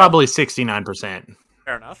 Probably 69%.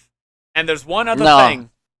 Fair enough. And there's one other No. thing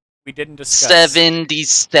we didn't discuss.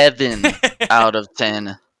 77 out of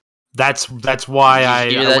 10. That's why I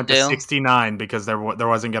Did you hear that, went to Dale? 69 because there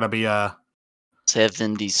wasn't gonna be a.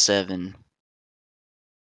 77.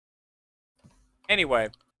 Anyway,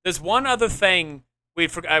 there's one other thing we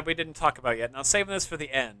didn't talk about yet, and I'm saving this for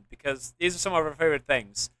the end because these are some of our favorite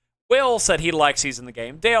things. Will said he likes these in the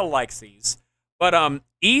game. Dale likes these, but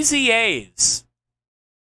easy A's.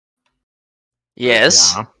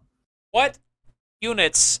 Yes. Yeah. What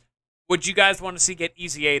units would you guys want to see get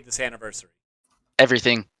easy A this anniversary?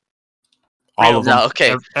 Everything. All of them. No,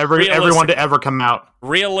 okay. Everyone to ever come out.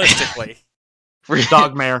 Realistically,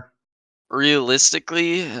 Dogmare.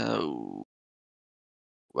 Realistically, I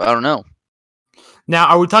don't know. Now,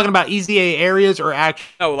 are we talking about easy A areas or actual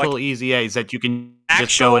No, like- easy A's that you can just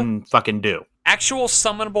Actual- go and fucking do? actual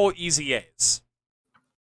summonable easy A's.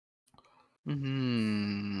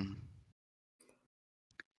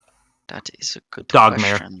 That is a good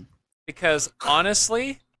Dogmare. question. Because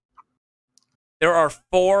honestly, there are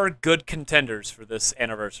 4 good contenders for this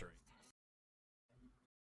anniversary.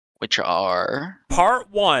 Which are Part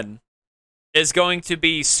 1 is going to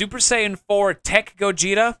be Super Saiyan 4 Tech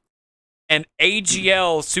Gogeta and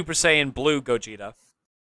AGL Super Saiyan Blue Gogeta.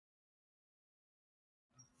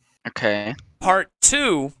 okay. Part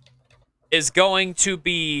 2 is going to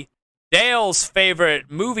be Dale's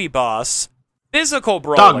favorite movie boss, Physical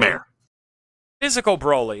Broly. Dogmare. Physical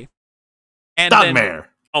Broly. And then Dogmare.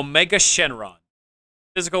 Omega Shenron.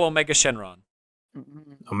 Physical Omega Shenron.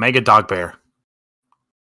 Omega Dogbear.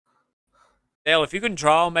 Dale, if you can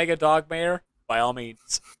draw Omega Dogmare, by all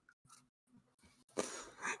means.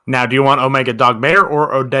 Now, do you want Omega Dogmare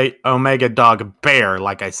or Omega Dogbear,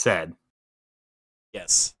 like I said?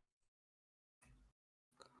 Yes.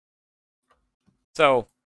 So,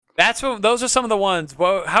 those are some of the ones.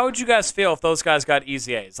 Well, how would you guys feel if those guys got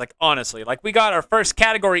easy A's? Like, honestly, like we got our first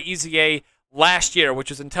category easy A last year, which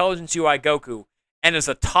was Intelligence UI Goku, and is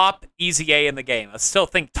a top easy A in the game. I still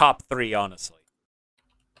think top 3, honestly.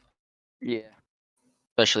 Yeah.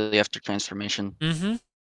 Especially after transformation. Mm-hmm.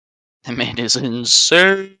 That man is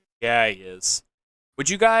insane. Yeah, he is. Would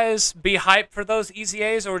you guys be hyped for those easy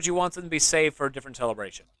A's, or would you want them to be saved for a different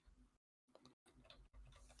celebration?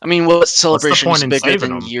 I mean, what celebration point is in bigger saving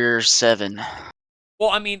than them? year 7? Well,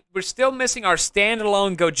 I mean, we're still missing our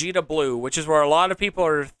standalone Gogeta Blue, which is where a lot of people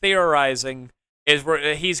are theorizing is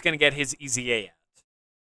where he's going to get his easy A at.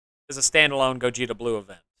 As a standalone Gogeta Blue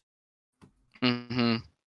event. Mm-hmm.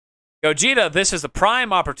 Gogeta, this is a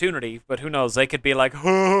prime opportunity, but who knows? They could be like,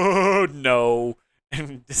 oh no,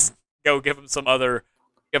 and just go give him some other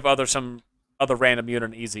random unit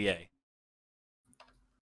an easy A.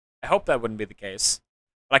 I hope that wouldn't be the case,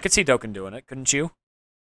 but I could see Dokkan doing it, couldn't you?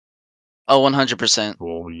 Oh, 100%.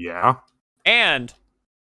 Well, yeah. And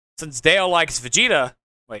since Dale likes Vegeta,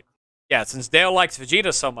 since Dale likes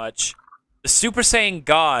Vegeta so much, the Super Saiyan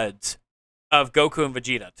gods of Goku and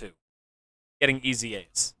Vegeta too, getting easy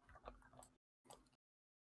A's.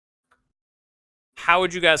 How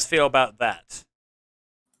would you guys feel about that?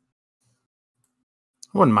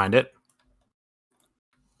 Wouldn't mind it.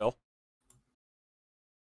 Bill?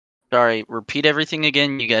 Sorry, repeat everything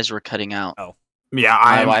again. You guys were cutting out. Oh. Yeah,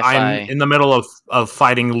 My I'm Wi-Fi. in the middle of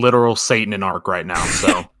fighting literal Satan in Arc right now,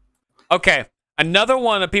 so. Okay, another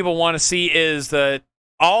one that people want to see is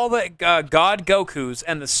all the God Gokus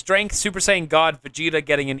and the Strength Super Saiyan God Vegeta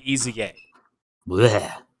getting an easy A.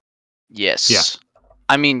 Blech. Yes. Yeah.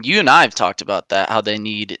 I mean, you and I have talked about that, how they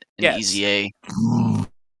need an Yes. easy A.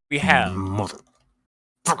 We have.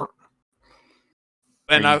 Motherfucker.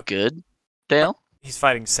 And Are you good, Dale? he's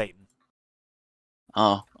fighting Satan.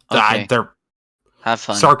 Oh, okay. They're Have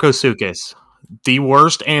fun. Sarcosuchus, the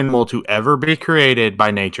worst animal to ever be created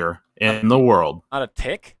by nature in the world. Not a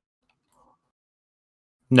tick?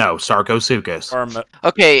 No, Sarcosuchus. Or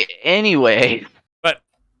Okay, anyway. But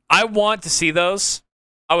I want to see those.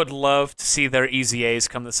 I would love to see their easy A's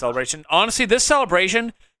come to the celebration. Honestly, this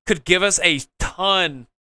celebration could give us a ton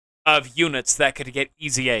of units that could get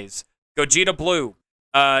easy A's. Gogeta Blue,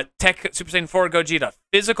 Tech Super Saiyan 4 Gogeta,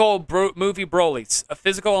 physical movie Broly, a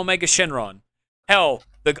physical Omega Shenron. Hell,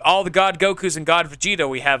 all the God Gokus and God Vegeta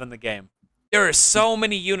we have in the game. There are so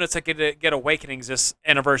many units that get Awakenings this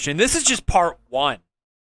anniversary, and this is just part 1.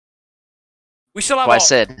 We still have I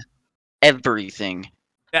said everything.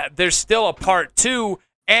 there's still a part 2,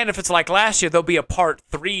 and if it's like last year, there'll be a part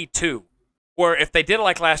 3 too. Where if they did it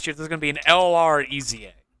like last year, there's going to be an LR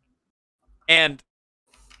EZA. And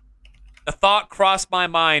the thought crossed my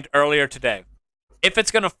mind earlier today. If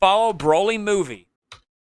it's going to follow Broly movie,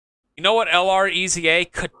 you know what LR EZA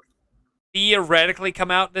could theoretically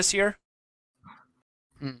come out this year?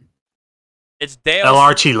 It's Dale's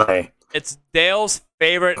LR Chile. It's Dale's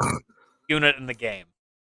favorite unit in the game.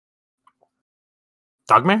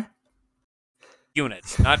 Dogmare? Unit,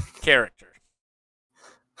 not character.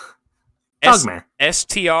 Dogmare.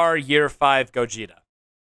 STR Year 5 Gogeta.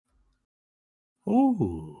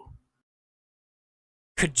 Ooh.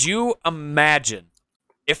 Could you imagine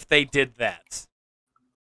if they did that?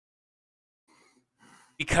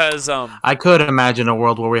 Because I could imagine a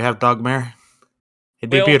world where we have Dogmare. It'd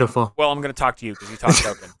be Will, beautiful. Well, I'm going to talk to you because you talk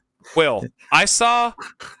Dokkan. Will, I saw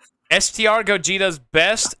STR Gogeta's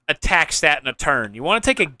best attack stat in a turn. You want to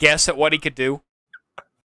take a guess at what he could do?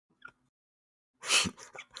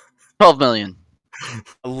 12 million.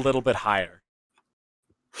 A little bit higher.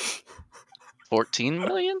 14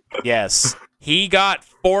 million? Yes. He got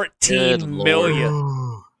 14 Good million.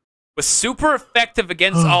 Ooh. Was super effective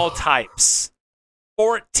against all types.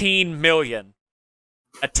 14 million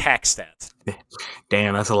attack stat.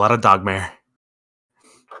 Damn, that's a lot of Dogmare.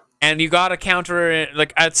 And you got to counter it.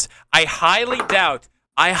 Like, I highly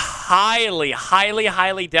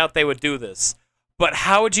doubt they would do this. But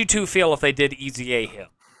how would you two feel if they did EZA him?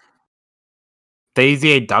 The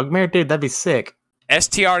EZA Dogmare? Dude, that'd be sick.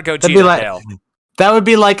 STR That'd be Gogeta like, Dale. that would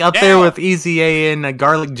be like up there Dale. with EZA and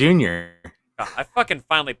Garlic Jr. God, I fucking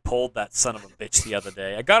finally pulled that son of a bitch the other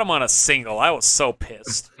day. I got him on a single. I was so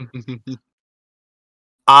pissed.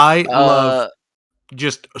 I love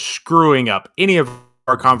just screwing up any of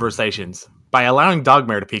our conversations by allowing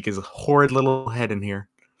Dogmare to peek his horrid little head in here.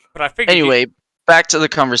 But I figured Anyway, back to the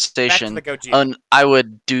conversation. Back to the Gogeta. I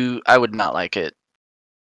would not like it.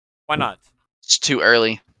 Why not? It's too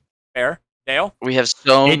early. Fair? Dale? We have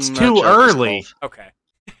so It's much too of this early. stuff. Okay.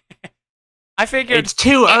 I figured It's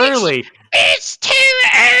too early. It's too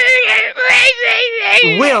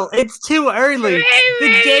early. Will, it's too early.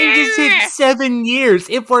 The game just hit 7 years.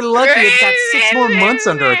 If we're lucky, it's got 6 more months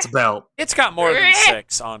under its belt. it's got more than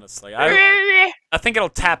 6, honestly. I think it'll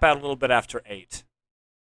tap out a little bit after 8.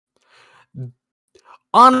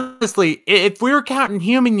 Honestly, if we were counting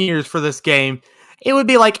human years for this game, it would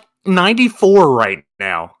be like 94 right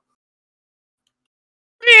now.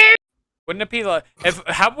 Wouldn't it be like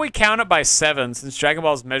how would we count it by 7 since Dragon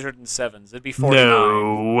Ball is measured in 7s? It'd be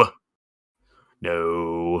 49.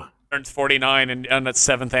 No. Turns 49 on its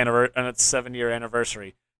 7-year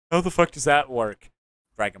anniversary. How the fuck does that work?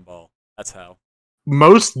 Dragon Ball. That's how.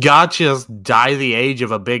 Most gotchas die the age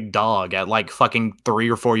of a big dog at like fucking 3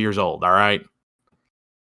 or 4 years old, alright?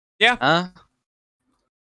 But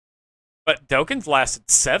Dokkan's lasted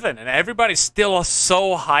 7, and everybody's still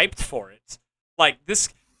so hyped for it. Like this,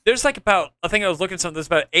 there's like about I think I was looking at something. There's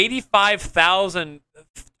about 85,000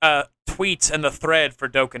 tweets in the thread for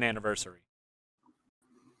Dokkan Anniversary.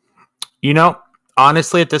 You know,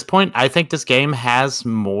 honestly, at this point, I think this game has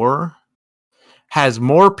more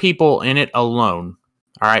people in it alone.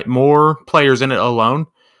 Alright, more players in it alone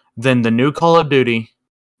than the new Call of Duty,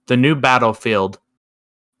 the new Battlefield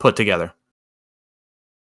put together.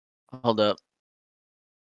 Hold up.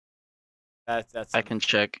 That's I can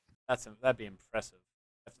check. That'd be impressive.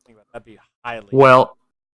 I have to think about that'd be highly. Well,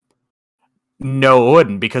 no, it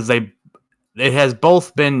wouldn't because they have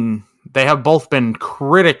both been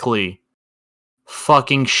critically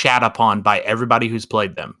fucking shat upon by everybody who's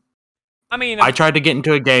played them. I mean, I tried to get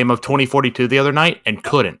into a game of 2042 the other night and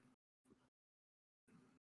couldn't.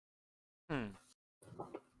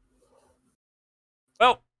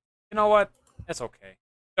 Well, you know what? That's okay.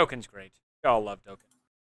 Dokkan's great. We all love Dokkan.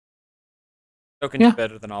 Dokkan's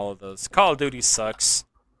better than all of those. Call of Duty sucks.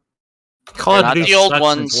 Call of Not Duty the old sucks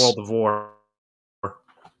ones. since World of War.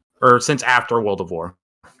 Or since after World of War.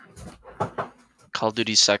 Call of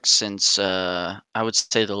Duty sucks since I would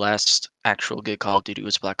say the last actual good Call of Duty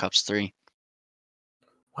was Black Ops 3.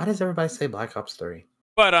 Why does everybody say Black Ops 3?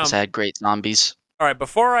 But It's had great zombies. all right.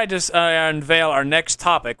 Before I just unveil our next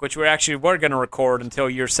topic, which we're going to record until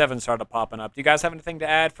Year 7 started popping up. Do you guys have anything to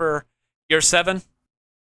add for Year 7?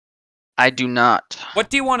 I do not.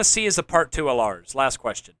 What do you want to see as a Part 2 LRs? Last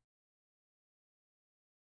question.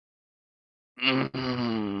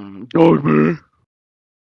 Dogman.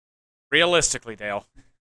 Realistically, Dale.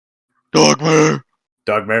 Dogman.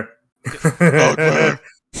 Dogmare. Dogmare.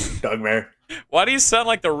 Dogmare. Why do you sound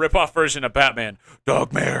like the ripoff version of Batman?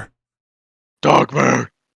 Dogmare. Dogman.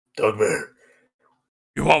 Dogmare.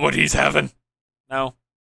 You want what he's having? No.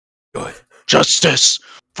 Good. Justice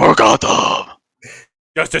for Gotham.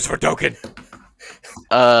 Justice for Dokkan.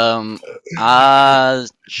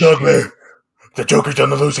 Dogmare. The Joker's on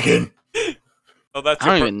the loose again. Oh, that's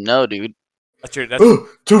I don't even know, dude. That's your Oh,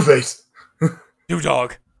 Two-Face. new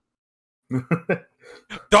dog.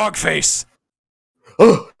 Dog face.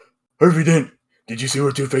 Oh, Harvey Dent. Did you see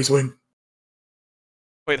where Two-Face went?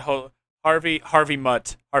 Wait, hold. Harvey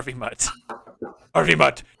Mutt. Harvey Mutt. Harvey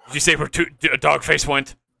Mutt. Did you say where dog face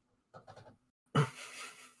went?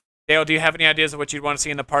 Dale, do you have any ideas of what you'd want to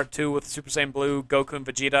see in the part 2 with Super Saiyan Blue, Goku, and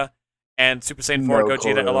Vegeta, and Super Saiyan 4 No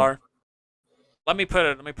Gogeta clue. LR? Let me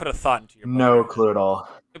put a thought into your No clue at all.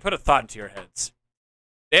 Let me put a thought into your heads.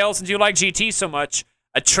 Dale, since you like GT so much,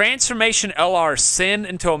 a transformation LR Sin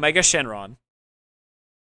into Omega Shenron.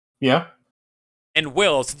 Yeah. And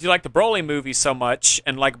Will, since you like the Broly movie so much,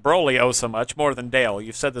 and like Broly so much, more than Dale,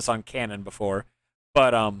 you've said this on canon before,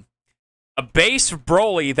 but a base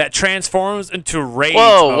Broly that transforms into Rage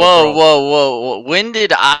Whoa, mode whoa, Broly. whoa, whoa, whoa. When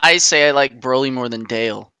did I say I like Broly more than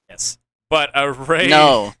Dale? Yes. But a Rage...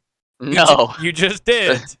 No. No. You just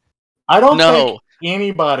did. I don't No. think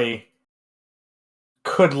anybody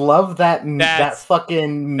could love that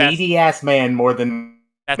fucking meaty ass man more than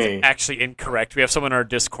That's me. actually incorrect. We have someone in our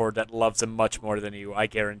Discord that loves him much more than you. I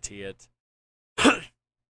guarantee it.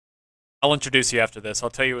 I'll introduce you after this. I'll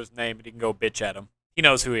tell you his name, and you can go bitch at him. He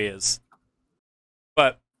knows who he is.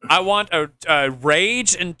 But I want a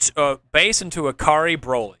Rage and base into Akari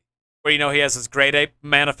Broly, where he has his Great Ape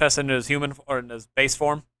manifest into his human or in his base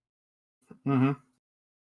form. Mm-hmm.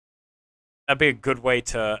 That'd be a good way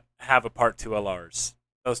to have a part 2 LRs.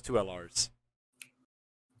 Those 2 LRs.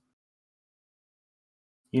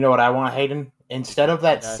 You know what I want, Hayden? Instead of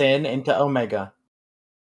that Okay. Sin into Omega,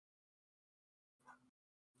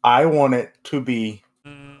 I want it to be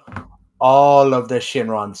all of the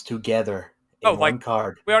Shinrons together in one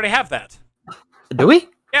card. We already have that. Do we?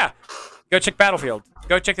 Yeah. Go check Battlefield.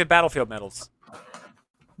 Go check the Battlefield medals.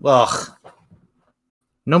 Ugh.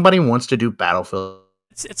 Nobody wants to do Battlefield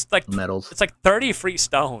It's like medals. it's like 30 free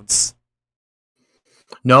stones.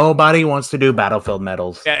 Nobody wants to do Battlefield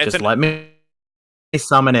medals. Yeah, it's Just let me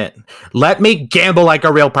summon it. Let me gamble like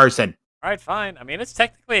a real person. All right, fine. I mean, it's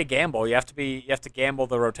technically a gamble. You have to gamble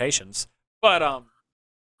the rotations. But all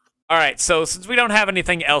right. So since we don't have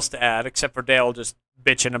anything else to add except for Dale just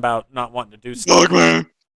bitching about not wanting to do stuff,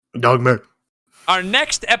 Dogman. our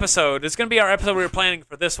next episode is going to be our episode we were planning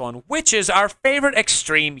for this one, which is our favorite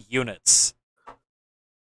extreme units.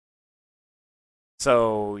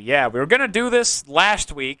 So yeah, we were going to do this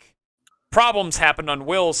last week. Problems happened on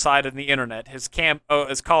Will's side of the internet. His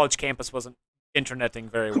college campus wasn't interneting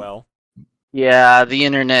very well. Yeah, the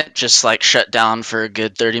internet just like shut down for a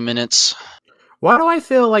good 30 minutes. Why do I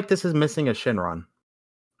feel like this is missing a Shinron?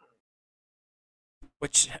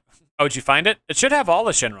 Did you find it? It should have all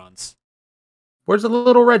the Shinrons. Where's the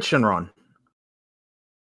little red Shinron?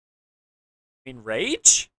 I mean,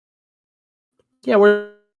 Rage? Yeah, where's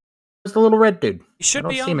the little red dude? He should I don't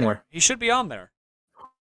be see on him there. anywhere. He should be on there.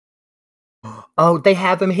 Oh, they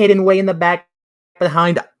have him hidden way in the back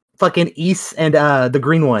behind fucking East and the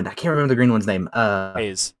green one. I can't remember the green one's name.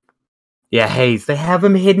 Hayes. Yeah, Hayes. They have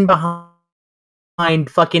him hidden behind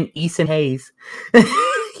fucking East and Hayes.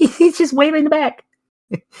 He's just way in the back.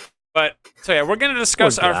 But, so yeah, we're going to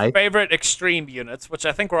discuss Poor our guy. favorite extreme units, which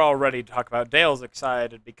I think we're all ready to talk about. Dale's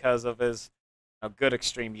excited because of his good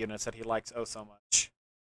extreme units that he likes so much.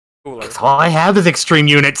 Cooler. That's all I have is extreme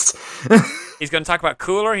units. He's going to talk about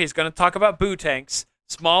Cooler. He's going to talk about Boo Tanks.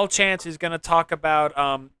 Small chance he's going to talk about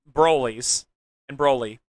Broly's and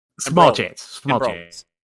Broly. Small Broly. chance. Small And chance.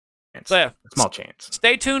 So yeah, Small chance.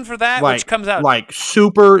 stay tuned for that, which comes out. Like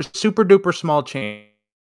super duper small chance.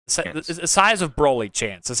 The size of Broly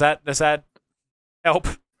chance. Does that help?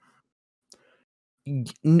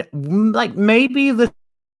 Like maybe the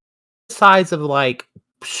size of like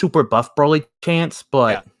super buff Broly chance,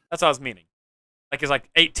 but Yeah, that's what I was meaning. Like he's like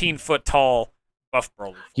 18-foot tall buff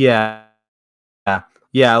Broly. yeah,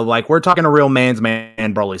 like we're talking a real man's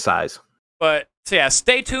man Broly size. But so yeah,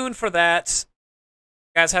 stay tuned for that.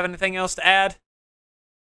 You guys have anything else to add?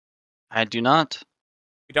 I do not.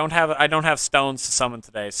 I don't have stones to summon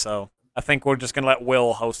today, so I think we're just gonna let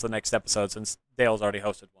Will host the next episode since Dale's already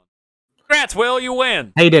hosted one. Congrats, Will, you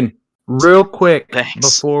win. Hayden, real quick Thanks.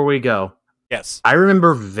 before we go, Yes. I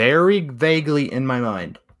remember very vaguely in my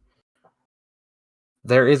mind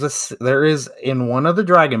there is in one of the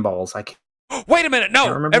Dragon Balls. I can't Wait a minute! No,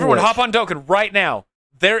 remember everyone, which. hop on Dokkan right now.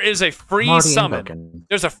 There is a free I'm already in summon. Dokkan.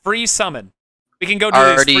 There's a free summon. We can go do I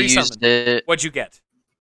this already free used summon. it. What'd you get?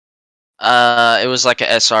 It was like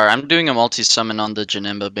a SR. I'm doing a multi-summon on the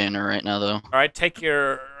Janemba banner right now, though. All right, take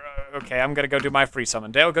your. Okay, I'm gonna go do my free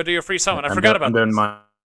summon. Dale, go do your free summon. I I'm forgot do- about I'm doing this. mine.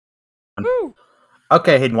 Woo.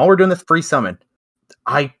 Okay, Hayden, while we're doing this free summon,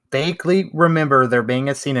 I vaguely remember there being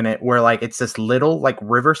a scene in it where like it's this little like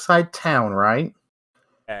riverside town, right?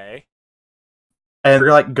 Okay. And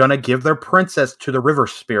they're like gonna give their princess to the river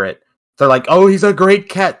spirit. They're like, "Oh, he's a great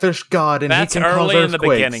catfish god, and That's he can cause early in the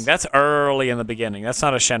earthquakes." beginning. That's early in the beginning. That's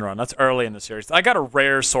not a Shenron. That's early in the series. I got a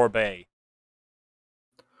rare sorbet.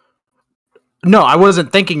 No, I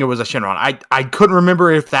wasn't thinking it was a Shenron. I couldn't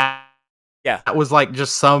remember if that Yeah. was like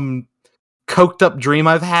just some coked up dream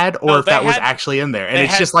I've had, or No, if that was had- actually in there. And they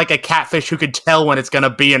it's had- just like a catfish who could tell when it's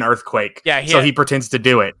gonna be an earthquake. Yeah, so he pretends to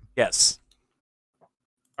do it. Yes.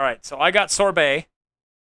 All right, so I got sorbet.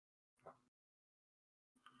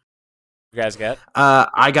 You guys get?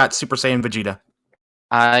 I got Super Saiyan Vegeta.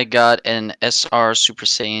 I got an SR Super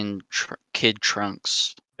Saiyan Kid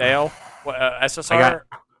Trunks. Dale? What, SSR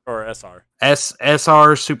or SR?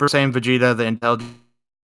 SR Super Saiyan Vegeta, the intelligence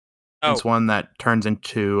Oh, one that turns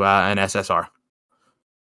into an SSR.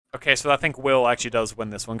 okay, so I think Will actually does win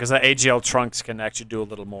this one because the AGL Trunks can actually do a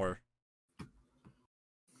little more.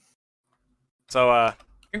 So,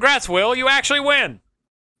 congrats, Will. You actually win.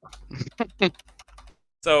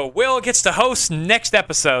 So, Will gets to host next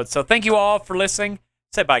episode. So, thank you all for listening.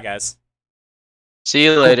 Say bye, guys. See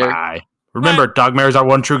you later. Bye. Remember, Dogmare's our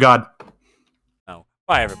one true god. No.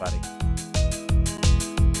 Bye, everybody.